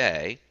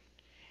they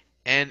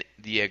and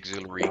the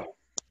auxiliary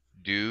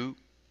do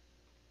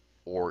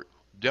or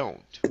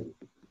don't.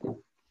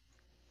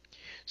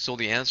 So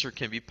the answer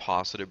can be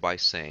positive by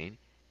saying,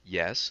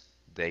 yes,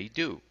 they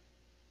do.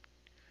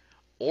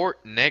 Or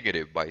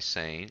negative by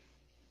saying,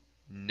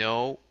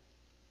 no,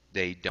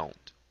 they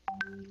don't.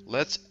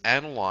 Let's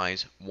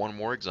analyze one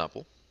more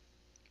example.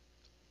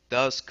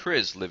 Does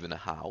Chris live in a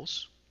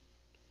house?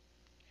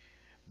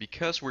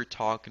 Because we're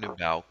talking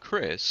about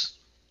Chris,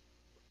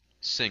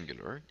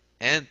 singular,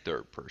 and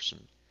third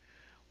person,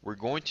 we're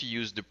going to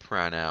use the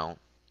pronoun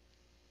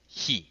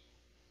he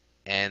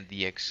and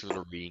the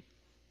auxiliary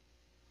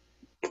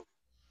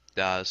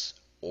does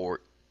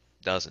or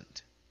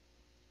doesn't.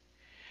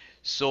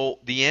 So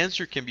the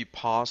answer can be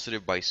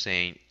positive by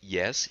saying,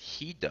 yes,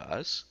 he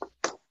does,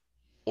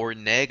 or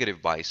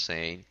negative by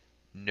saying,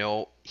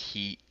 no,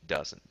 he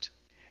doesn't.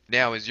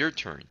 Now it's your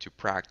turn to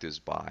practice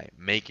by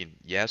making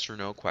yes or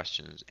no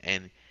questions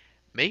and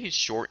making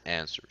short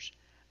answers.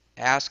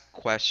 Ask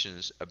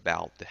questions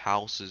about the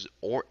houses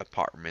or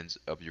apartments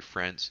of your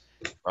friends,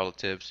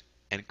 relatives,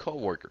 and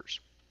coworkers.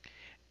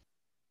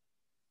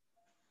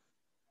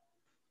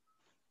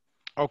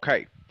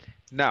 Okay,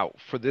 now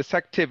for this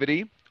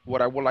activity,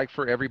 what I would like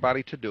for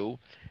everybody to do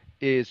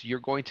is you're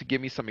going to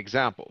give me some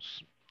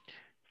examples.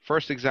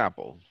 First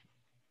example,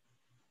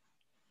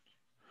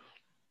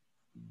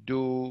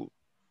 do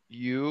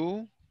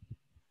you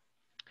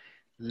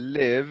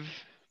live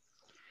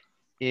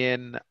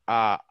in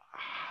a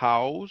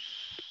house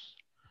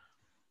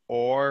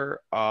or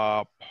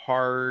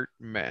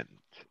apartment?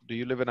 Do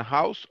you live in a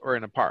house or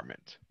an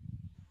apartment?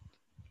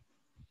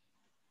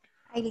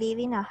 I live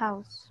in a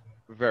house.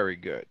 Very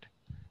good.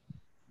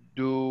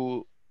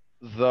 Do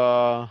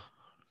the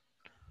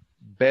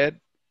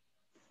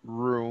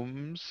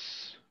bedrooms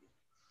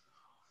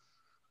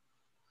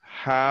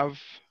have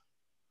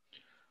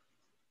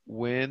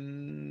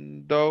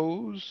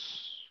windows?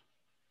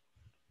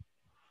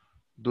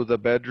 Do the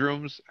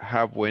bedrooms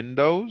have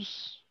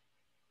windows?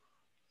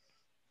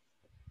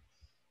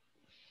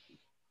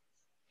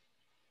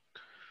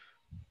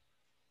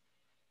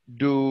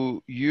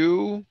 Do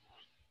you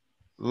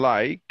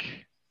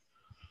like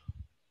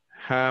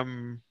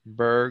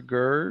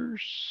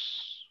hamburgers?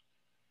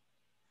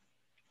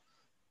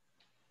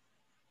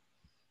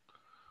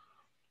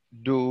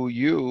 Do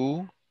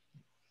you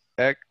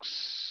exercise?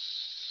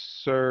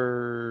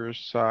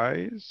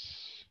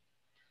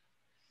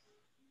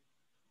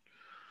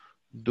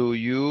 Do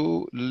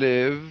you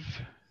live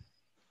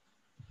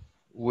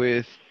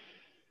with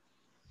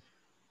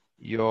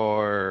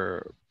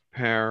your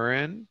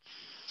parents?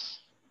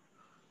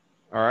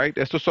 All right,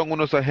 estos son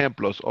unos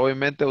ejemplos.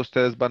 Obviamente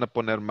ustedes van a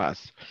poner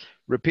más.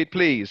 Repeat,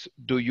 please.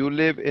 Do you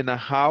live in a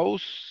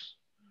house?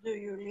 Do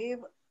you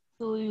live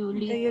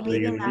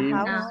in a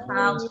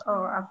house?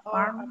 Or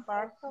apartment?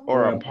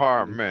 Or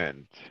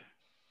apartment.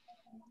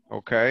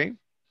 Okay.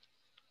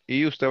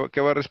 ¿Y usted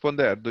qué va a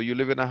responder? Do you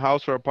live in a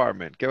house or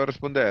apartment? ¿Qué va a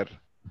responder?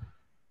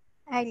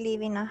 I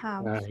live in a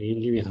house. I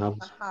live in a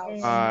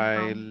house.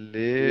 I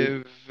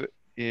live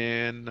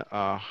in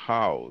a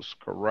house.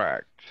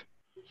 Correct.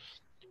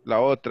 La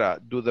otra,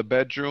 do the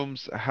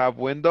bedrooms have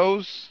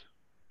windows?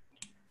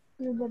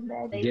 Do the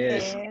bed.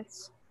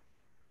 Yes.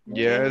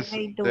 Yes,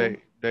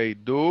 they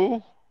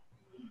do.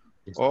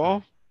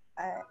 Oh?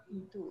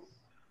 Do.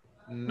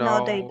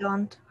 No, they No,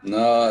 don't.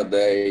 No,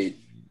 they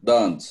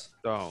don't.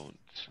 don't.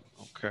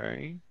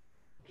 Okay.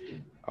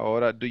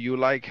 Ahora, do you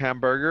like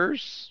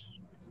hamburgers?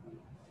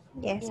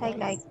 Yes, I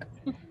like.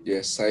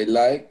 Yes, I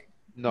like.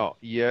 No,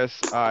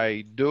 yes,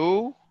 I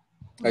do.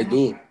 I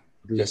do.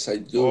 Yes, I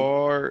do.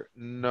 Or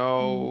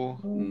no,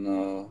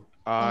 No,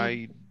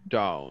 I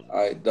don't.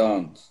 I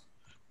don't.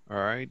 All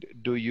right.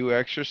 Do you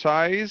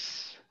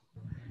exercise?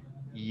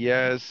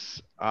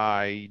 Yes,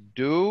 I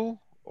do.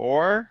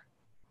 Or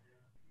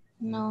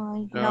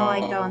No, no, I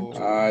don't.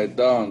 I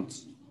don't.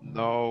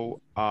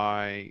 No,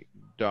 I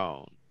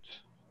don't.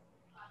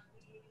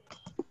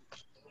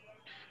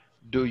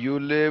 Do you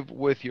live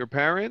with your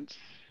parents?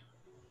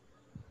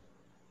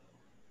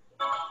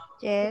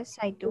 Yes,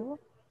 I do.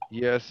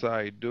 Yes,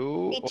 I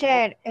do.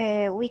 Teacher,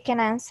 we can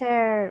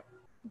answer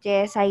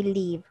yes, I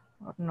live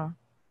or no.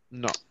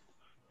 No.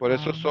 Por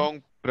eso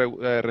son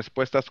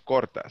respuestas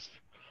cortas.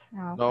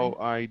 Okay. No,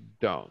 I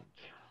don't.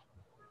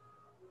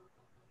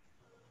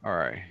 All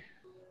right.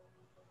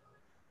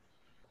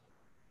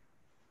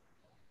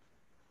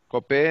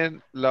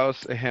 Copien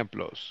los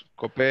ejemplos.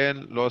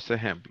 Copien los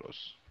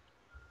ejemplos.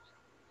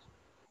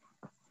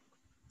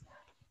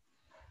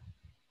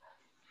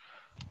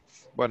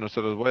 Bueno,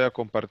 se los voy a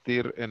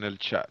compartir en el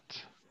chat.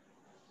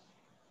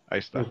 Ahí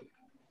está.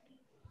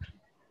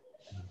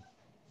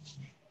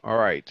 All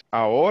right.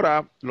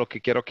 Ahora lo que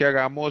quiero que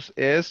hagamos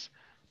es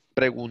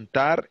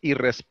preguntar y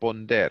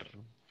responder.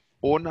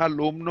 Un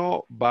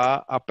alumno va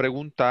a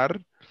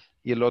preguntar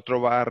y el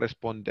otro va a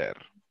responder.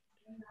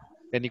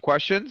 Any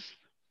questions?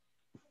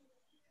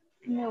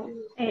 No.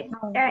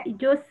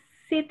 Yo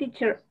sí,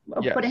 teacher.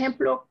 Yes. Por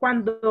ejemplo,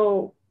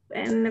 cuando,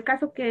 en el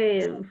caso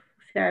que, o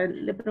sea,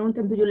 le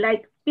pregunten, ¿do you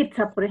like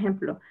pizza, por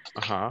ejemplo?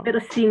 Ajá. Pero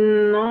si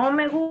no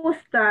me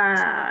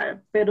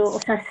gusta, pero, o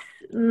sea,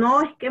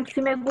 no es que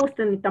sí me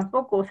guste ni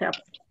tampoco, o sea,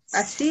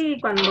 así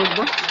cuando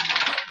vos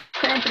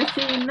entre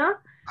sí, ¿no?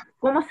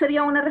 ¿Cómo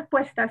sería una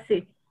respuesta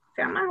así? O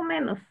sea, más o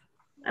menos,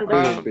 algo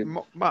así.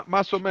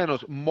 Más o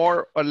menos,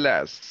 more or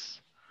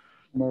less.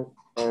 More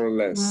or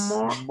less.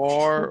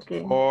 More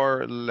Okay.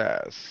 or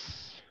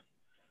less.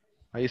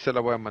 Ahí se la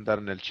voy a mandar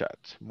en el chat.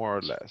 More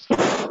or less.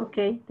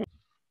 Okay.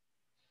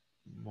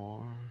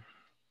 More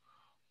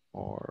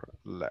or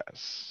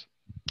less.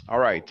 All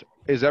right.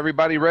 Is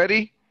everybody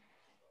ready?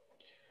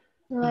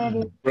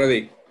 Ready.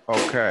 Ready.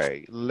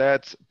 Okay,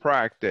 let's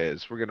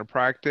practice. We're going to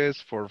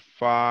practice for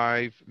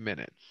 5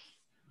 minutes.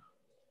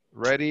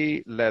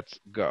 Ready? Let's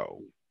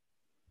go.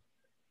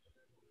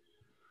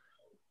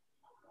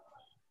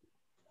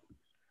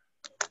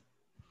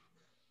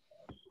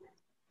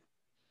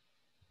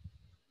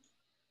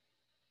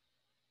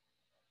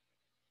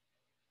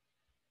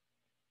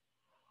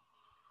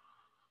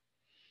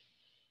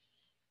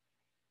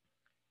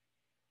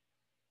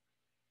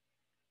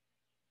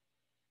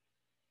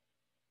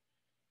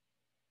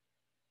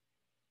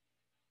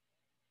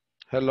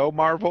 Hello,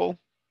 Marvel.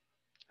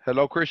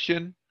 Hello,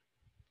 Christian.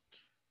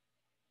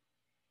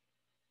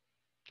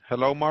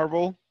 Hello,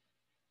 Marvel.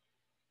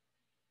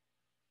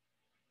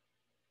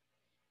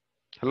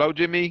 Hello,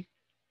 Jimmy.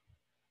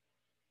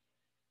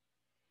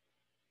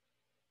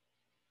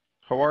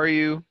 How are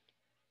you?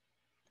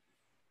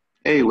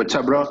 Hey, what's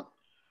up, bro?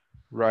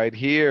 Right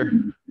here.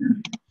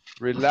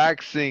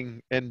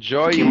 Relaxing, Making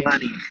enjoying.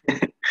 money.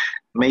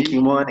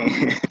 Making money.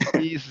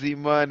 Easy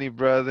money,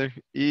 brother.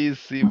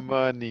 Easy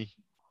money.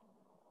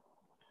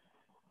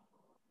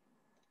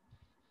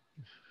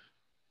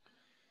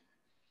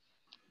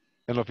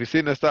 En la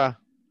oficina está.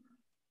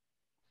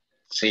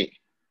 Sí.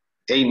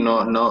 Hey,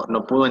 no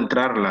pudo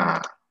entrar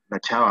la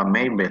chava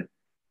Mabel.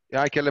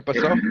 Ay, ¿qué le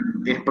pasó?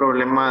 Es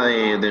problema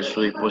de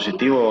su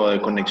dispositivo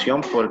de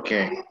conexión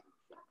porque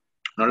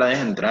no la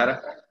deja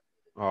entrar.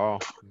 Oh,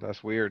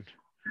 that's weird.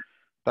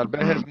 Tal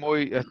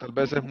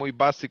vez es muy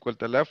básico el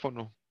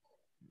teléfono.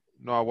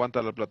 No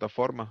aguanta la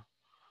plataforma.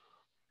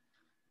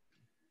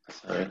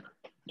 A ver,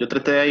 yo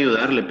traté de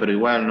ayudarle, pero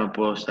igual no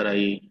puedo estar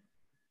ahí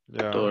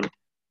Ya. todo el...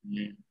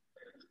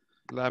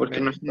 Porque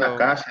no está en la Lamento.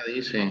 casa,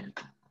 dice.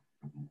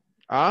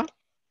 ¿Ah?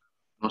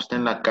 No está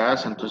en la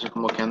casa, entonces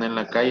como que anda en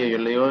la calle. Yo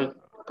le digo,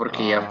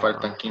 porque ya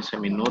faltan Ah, 15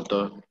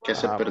 minutos, que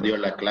se perdió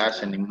pues. la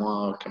clase, ni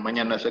modo, que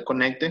mañana se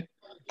conecte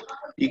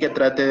y que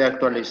trate de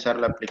actualizar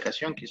la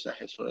aplicación, quizás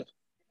eso es.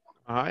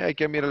 Ajá, hay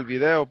que mirar el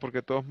video porque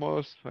de todos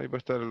modos ahí va a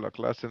estar la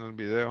clase en el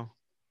video.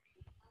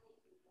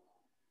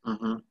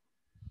 Ujú.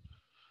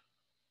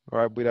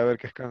 All right, voy a ver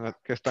qué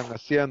están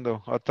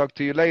haciendo. I'll talk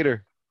to you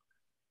later.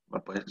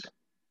 Va, pues.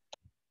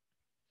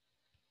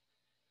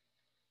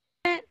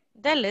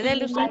 Dale,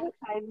 dale usted.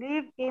 I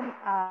live in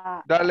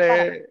a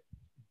Dale,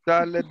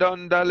 dale,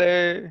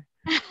 dale.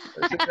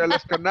 Enseña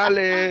los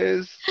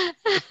canales.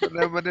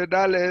 Dale,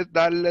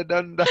 dale, dale.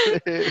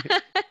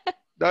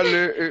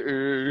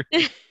 Dale.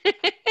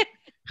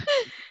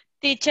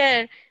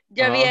 Teacher,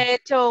 yo Ajá. había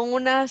hecho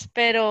unas,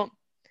 pero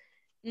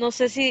no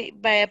sé si,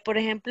 vaya, por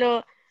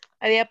ejemplo,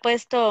 había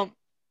puesto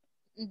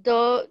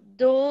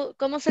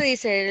 ¿cómo se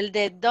dice? El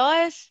de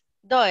does,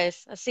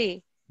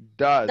 así.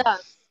 Does.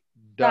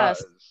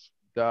 Does.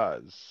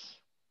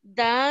 Does.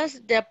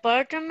 Does the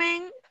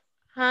apartment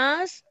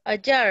has a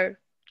yard?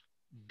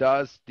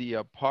 Does the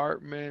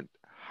apartment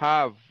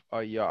have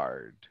a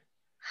yard?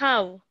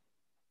 How?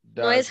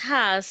 No es Does.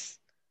 has.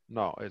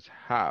 No, it's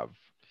have.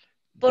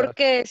 Does.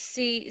 Porque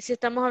si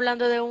estamos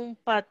hablando de un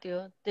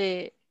patio,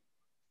 sí.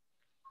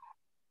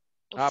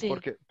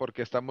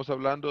 Porque estamos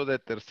hablando de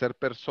tercer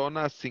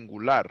persona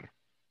singular.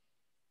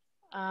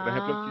 Por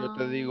ejemplo, que yo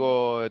te Ah,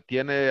 digo,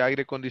 ¿tiene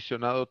aire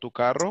acondicionado tu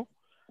carro?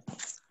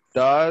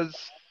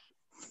 Does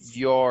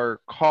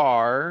your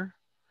car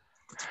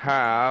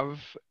have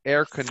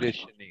air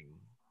conditioning?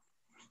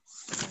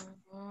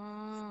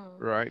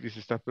 Right. Y si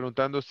estás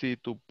preguntando si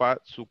tu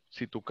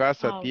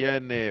casa how.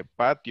 tiene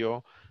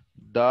patio,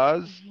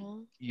 does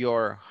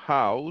your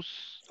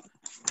house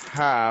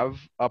have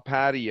a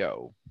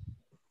patio?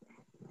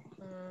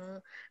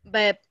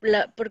 Vaya,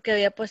 porque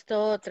había puesto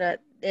otra.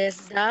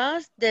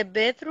 Does the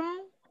bedroom,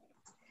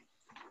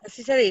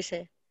 así se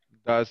dice,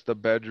 Does the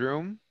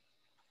bedroom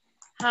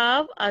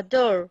have a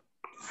door?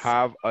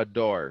 have a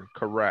door?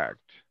 Correct.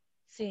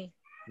 Sí.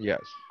 Yes.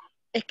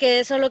 Es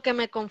que eso es lo que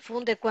me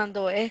confunde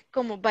cuando es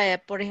como,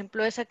 vaya, por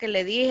ejemplo, esa que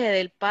le dije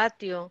del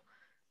patio,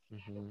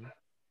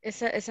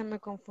 esa me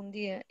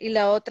confundía. Y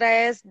la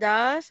otra es,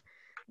 does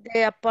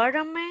the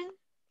apartment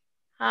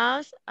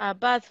has a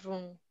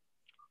bathroom?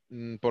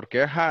 ¿Por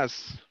qué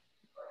has?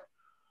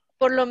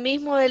 por lo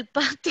mismo del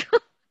patio.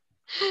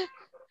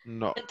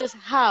 No. Entonces,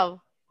 have.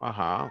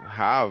 Ajá,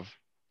 have.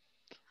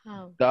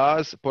 Have.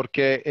 Does,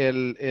 porque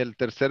el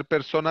tercer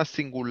persona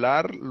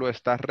singular lo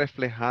estás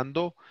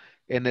reflejando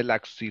en el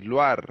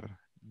auxiliar.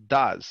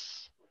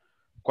 Does.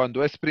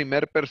 Cuando es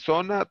primer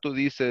persona, tú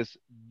dices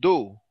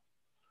do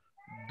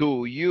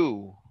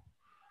you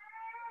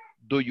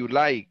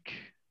like,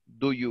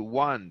 do you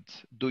want,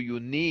 do you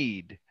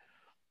need.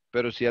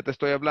 Pero si ya te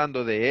estoy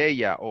hablando de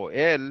ella o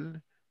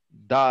él,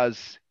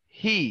 does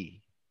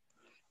he,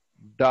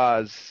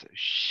 does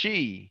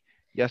she.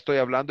 Ya estoy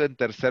hablando en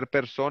tercer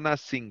persona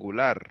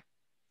singular.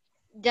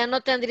 Ya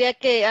no tendría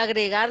que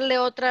agregarle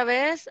otra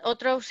vez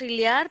otro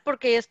auxiliar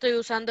porque ya estoy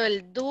usando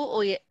el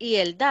do y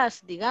el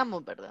does,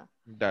 digamos, ¿verdad?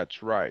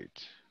 That's right.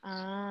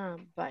 Ah,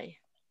 vaya.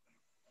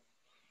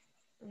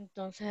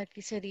 Entonces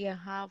aquí sería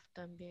have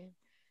también.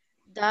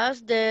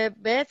 Does the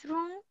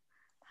bedroom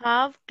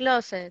have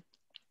closet?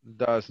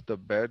 Does the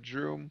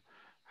bedroom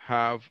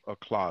have a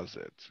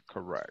closet?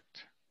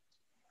 Correct.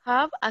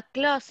 Have a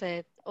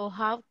closet o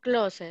have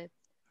closet.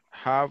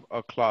 Have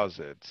a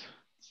closet.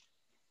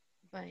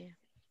 Vaya.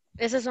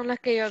 Esas son las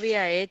que yo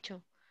había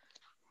hecho.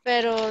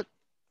 Pero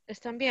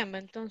están bien,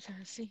 entonces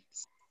así.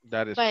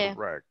 That is Vaya.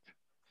 correct.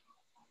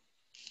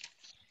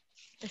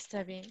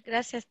 Está bien.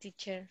 Gracias,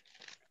 teacher.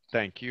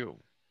 Thank you.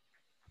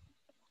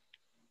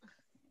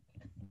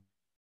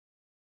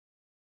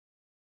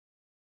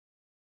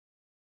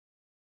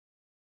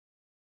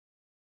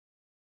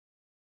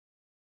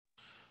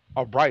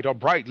 All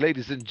right,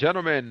 ladies and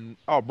gentlemen.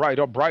 All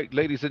right,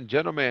 ladies and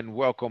gentlemen.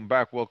 Welcome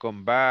back,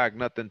 welcome back.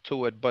 Nothing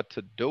to it but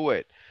to do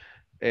it.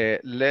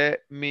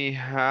 Let me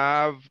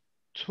have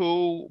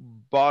 2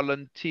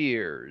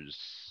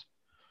 volunteers.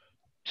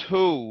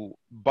 2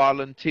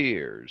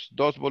 volunteers.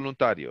 2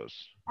 voluntarios.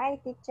 Hi,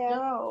 teacher.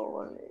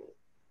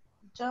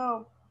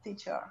 Yo,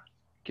 teacher.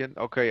 ¿Quién?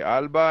 Ok,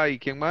 Alba, ¿y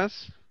quién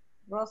más?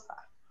 Rosa.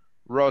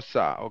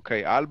 Rosa. Ok,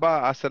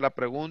 Alba hace la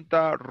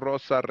pregunta,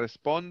 Rosa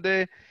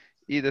responde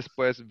y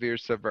después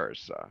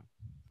viceversa.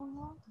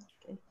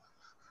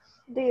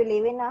 Do you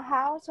live in a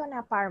house or an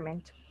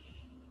apartment?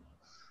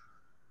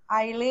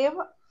 I live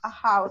a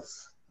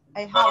house.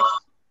 A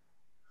house.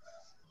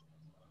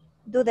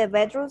 Do the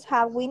bedrooms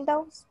have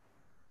windows?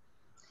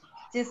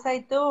 Yes, I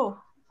do.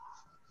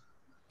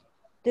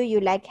 Do you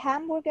like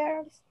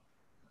hamburgers?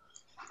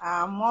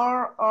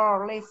 More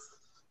or less.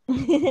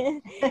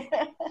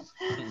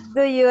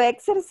 Do you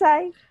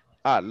exercise?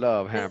 I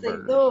love Yes, I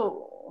hamburgers.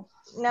 do.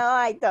 No,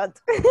 I don't.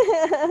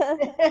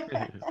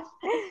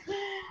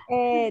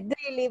 Do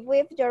you live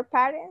with your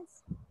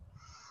parents?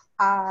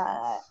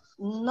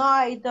 No,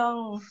 I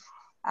don't.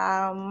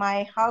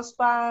 My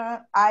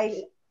husband,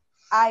 I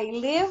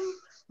live,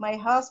 my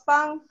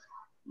husband,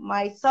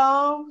 my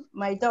son,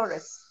 my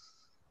daughters.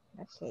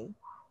 Okay.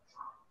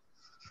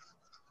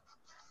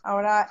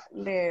 Ahora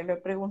le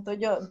pregunto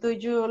yo, do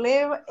you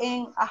live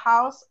in a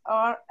house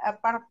or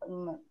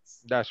apartment?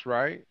 That's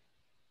right.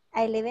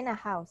 I live in a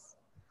house.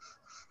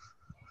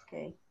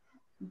 Okay.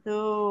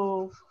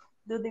 Do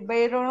the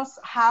bedrooms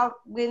have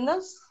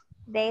windows?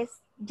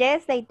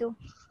 Yes, they do.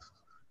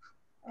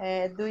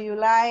 Do you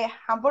like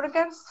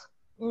hamburgers?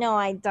 No,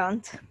 I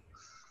don't.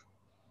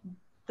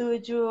 Do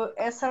you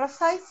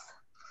exercise?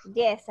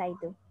 Yes, I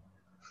do.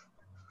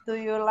 Do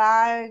you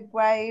like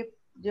with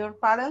your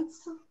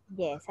parents?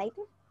 Yes, I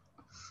do.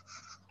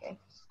 Okay.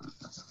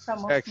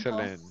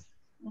 Excellent.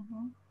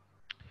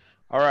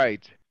 All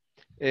right.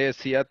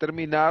 Si ya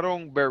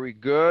terminaron, very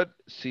good.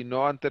 Si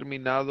no han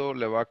terminado,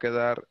 le va a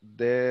quedar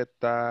de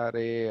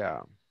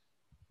tarea.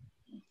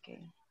 Okay.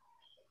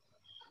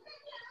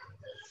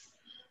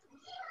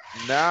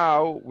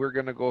 Now, we're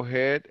going to go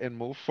ahead and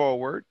move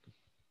forward.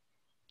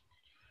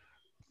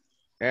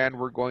 And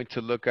we're going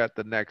to look at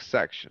the next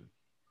section.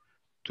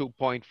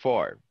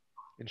 2.4,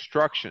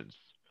 instructions.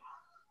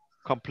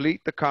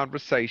 Complete the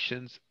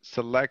conversations.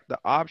 Select the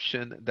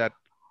option that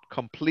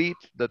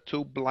completes the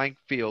 2 blank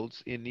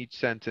fields in each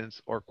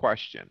sentence or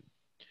question.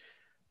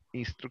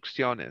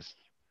 Instrucciones.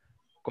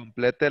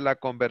 Complete la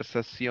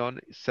conversación.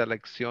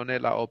 Seleccione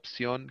la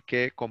opción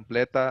que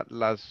completa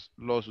los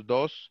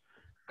 2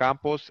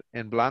 campos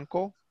en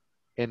blanco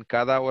en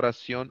cada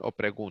oración o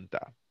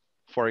pregunta.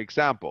 For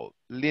example,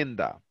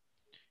 Linda,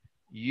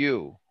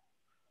 you,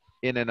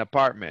 in an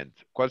apartment.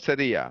 ¿Cuál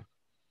sería?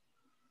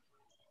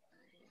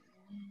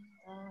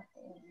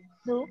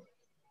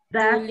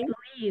 Does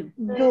live.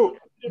 Do.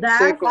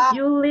 Does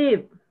you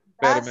live.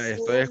 Espérame,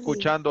 estoy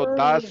escuchando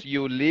does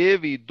you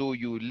live y do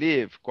you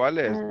live. ¿Cuál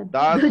es?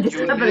 Does do you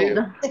you- live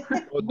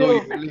o do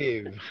you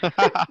live?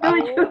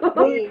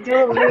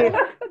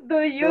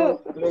 Do you?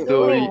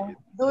 Do you?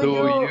 Do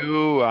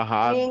you,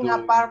 ajá, In do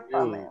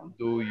apartment.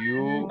 you, do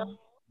you.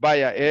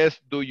 Vaya,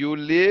 ¿es do you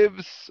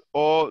lives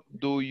o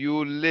do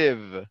you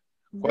live?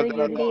 ¿Cuál de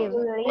las dos?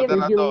 ¿Cuál de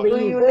las dos? Do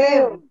you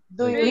live?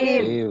 Do you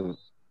live?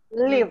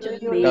 Live.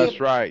 That's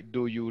right,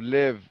 do you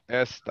live,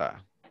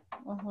 esta.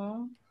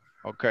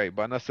 Ok,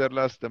 van a hacer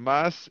las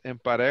demás en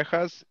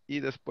parejas y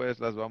después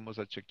las vamos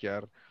a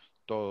chequear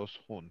todos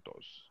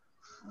juntos.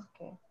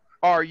 Okay.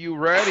 Are you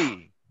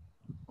ready?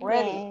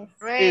 Ready.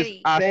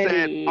 Ready. I said,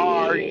 Ready.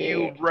 are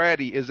you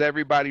ready? Is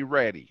everybody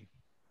ready?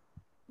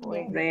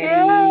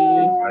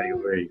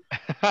 Ready.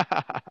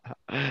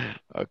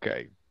 Ok.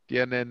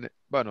 Tienen,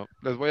 bueno,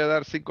 les voy a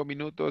dar 5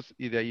 minutos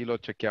y de ahí lo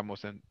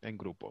chequeamos en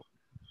grupo.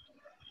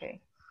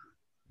 Okay.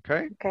 Ok.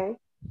 Okay.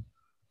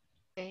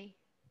 Okay.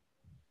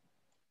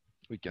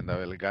 Uy, que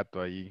andaba el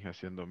gato ahí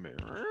haciéndome.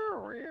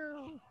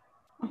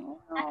 Oh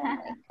my God.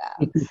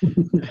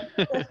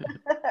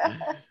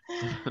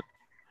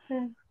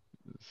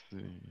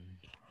 Sí.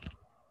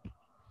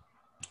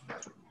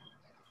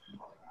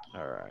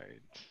 All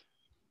right.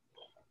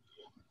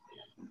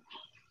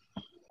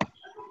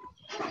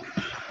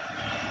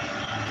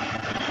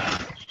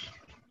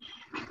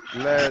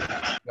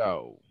 Let's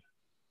go.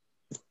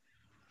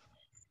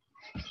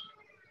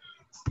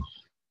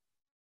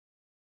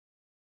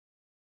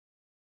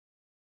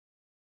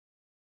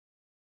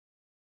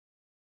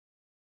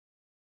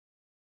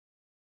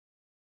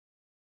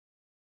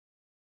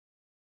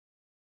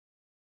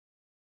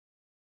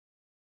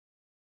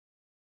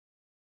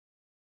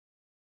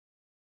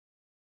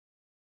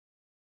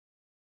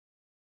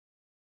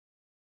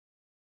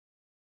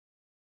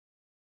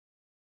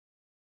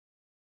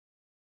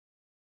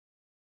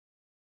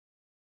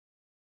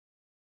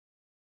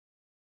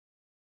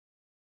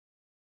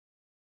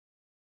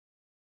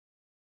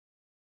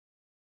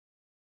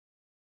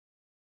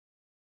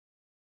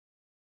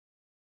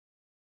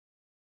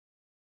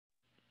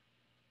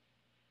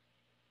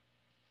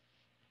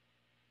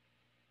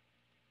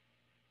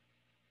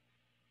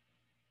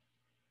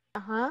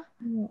 Ajá.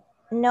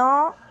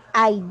 No,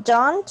 I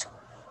don't.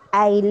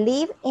 I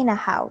live in a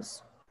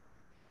house.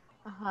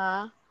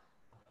 Ajá.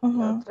 La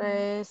Ujú.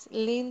 otra es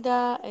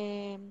Linda.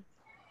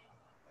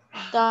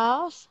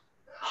 Does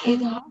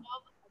it have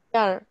a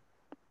yard?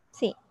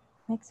 Sí,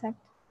 exacto.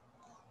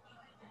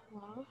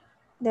 Ajá.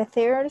 The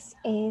third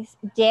is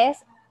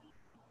yes,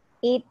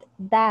 it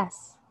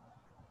does.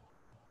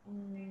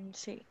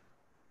 Sí.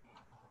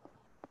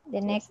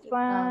 The next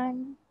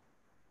one,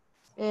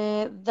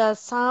 The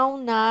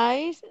sound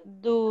nice.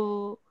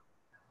 Do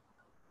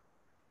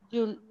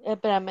you,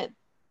 espérame.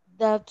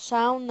 That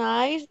sound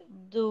nice.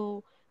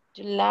 Do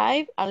you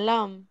like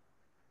alarm?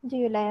 do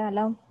you live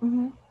alone?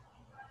 Mhm.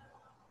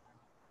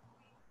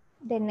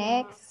 The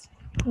next,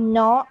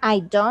 no, I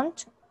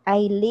don't. I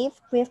live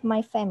with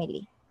my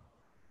family.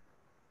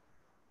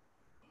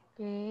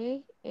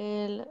 Okay.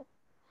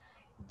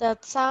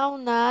 That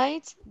sound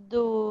nice.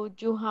 Do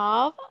you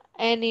have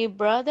any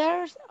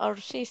brothers or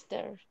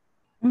sisters?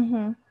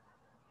 Mhm.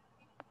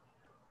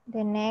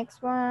 The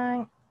next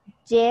one,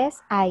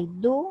 yes, I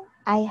do.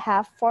 I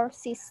have 4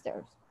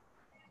 sisters.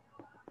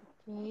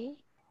 Okay.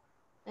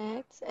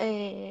 Next.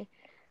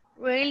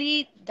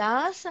 Really,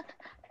 does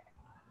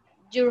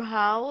your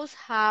house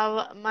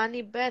have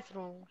many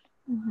bedrooms?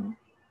 Mhm.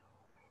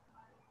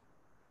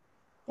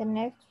 The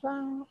next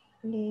one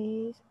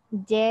is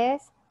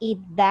yes, it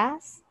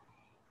does.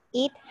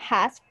 It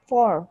has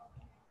 4.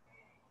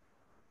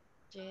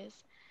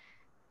 Yes.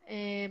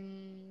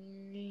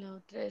 La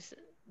otra es,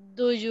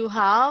 do you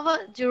have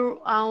your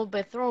own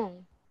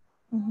bedroom?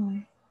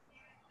 Mhm.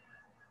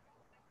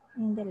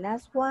 And the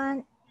last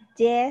one,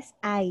 yes,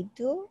 I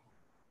do.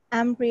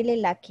 I'm really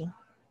lucky.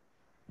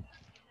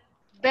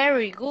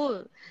 Very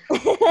good.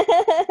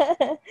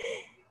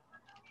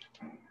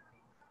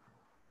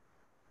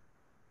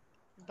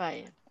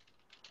 Vaya.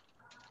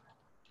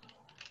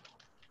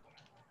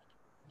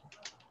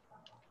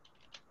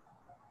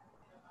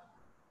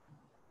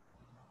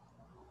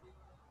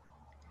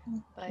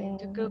 Vaya,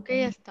 yo creo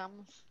que ya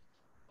estamos.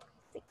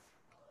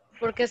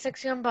 ¿Por qué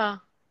sección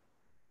va?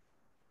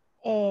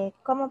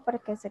 ¿Cómo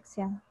por qué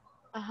sección?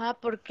 Ajá,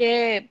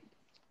 porque...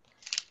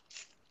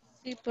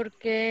 Sí,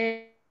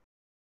 porque...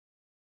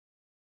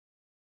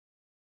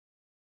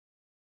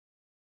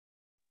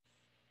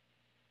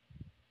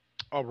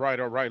 All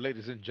right,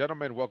 ladies and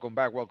gentlemen, welcome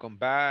back, welcome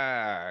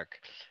back.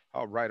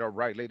 All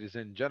right, ladies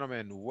and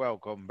gentlemen,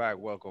 welcome back.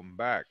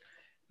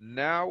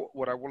 Now,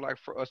 what I would like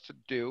for us to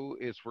do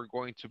is we're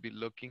going to be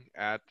looking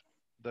at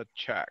the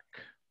check.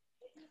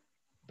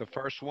 The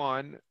first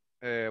one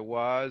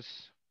was,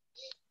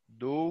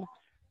 do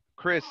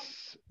Chris,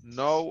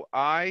 no,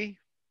 I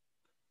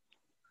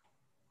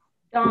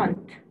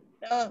Don't.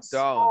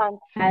 don't.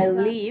 I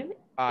live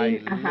I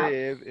in a house.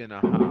 live in a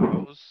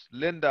house.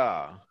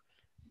 Linda,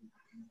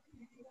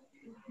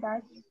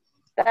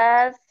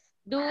 Does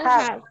Do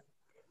have. have.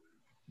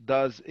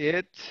 does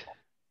it?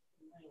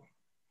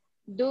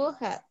 Do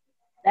have.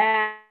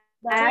 That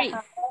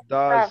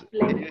Does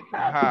place it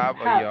have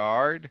a house.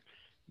 yard?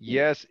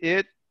 Yes,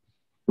 it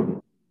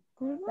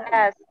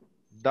Does.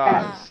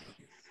 does.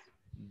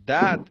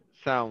 That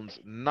sounds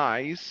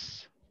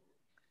nice.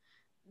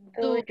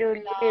 Do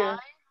you live?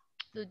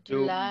 Do you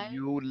Do like?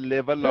 you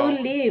live Do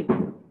alone? live.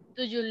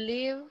 Do you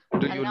live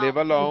Do you live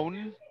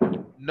alone?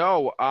 alone?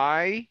 No,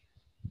 I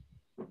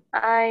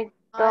I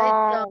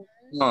I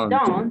don't.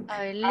 Don't.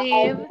 I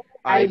live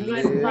I with my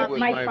live with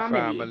my my family.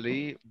 family.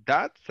 family.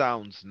 That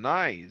sounds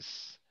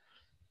nice.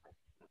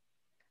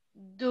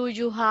 Do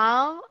you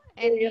have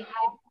any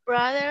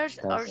brothers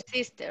or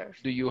sisters?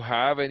 Do you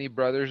have any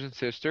brothers and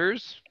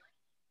sisters?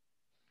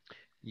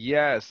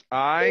 Yes,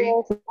 I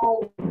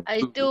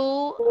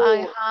do.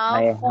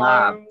 I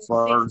have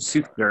four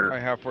sisters. I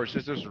have 4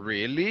 sisters.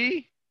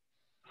 Really?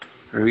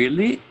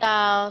 Really?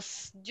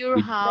 Does your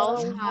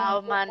house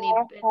have many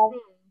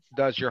bedrooms?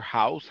 Does your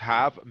house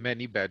have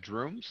many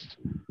bedrooms?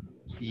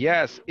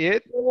 Yes,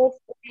 it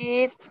Yes,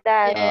 it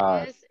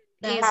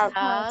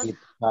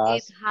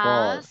it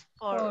has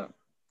 4.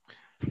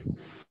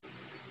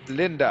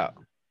 Linda,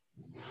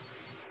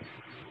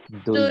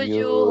 Do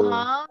you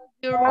have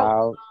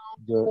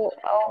your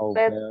own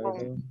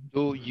bedroom?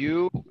 Do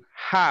you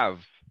have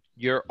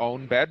your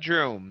own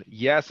bedroom?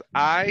 Yes,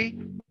 I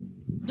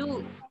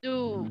do.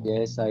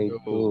 Yes, I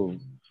do.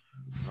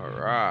 All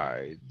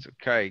right.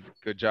 Okay.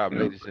 Good job,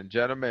 ladies and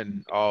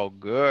gentlemen. All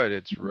good.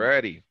 It's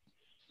ready.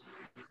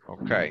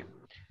 Okay.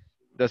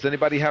 Does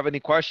anybody have any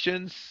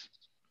questions?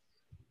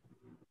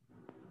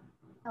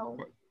 No.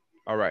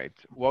 All right.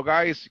 Well,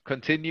 guys,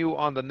 continue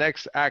on the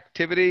next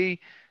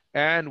activity,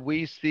 and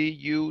we see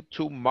you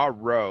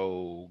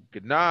tomorrow.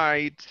 Good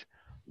night.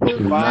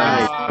 Good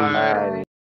night. Bye.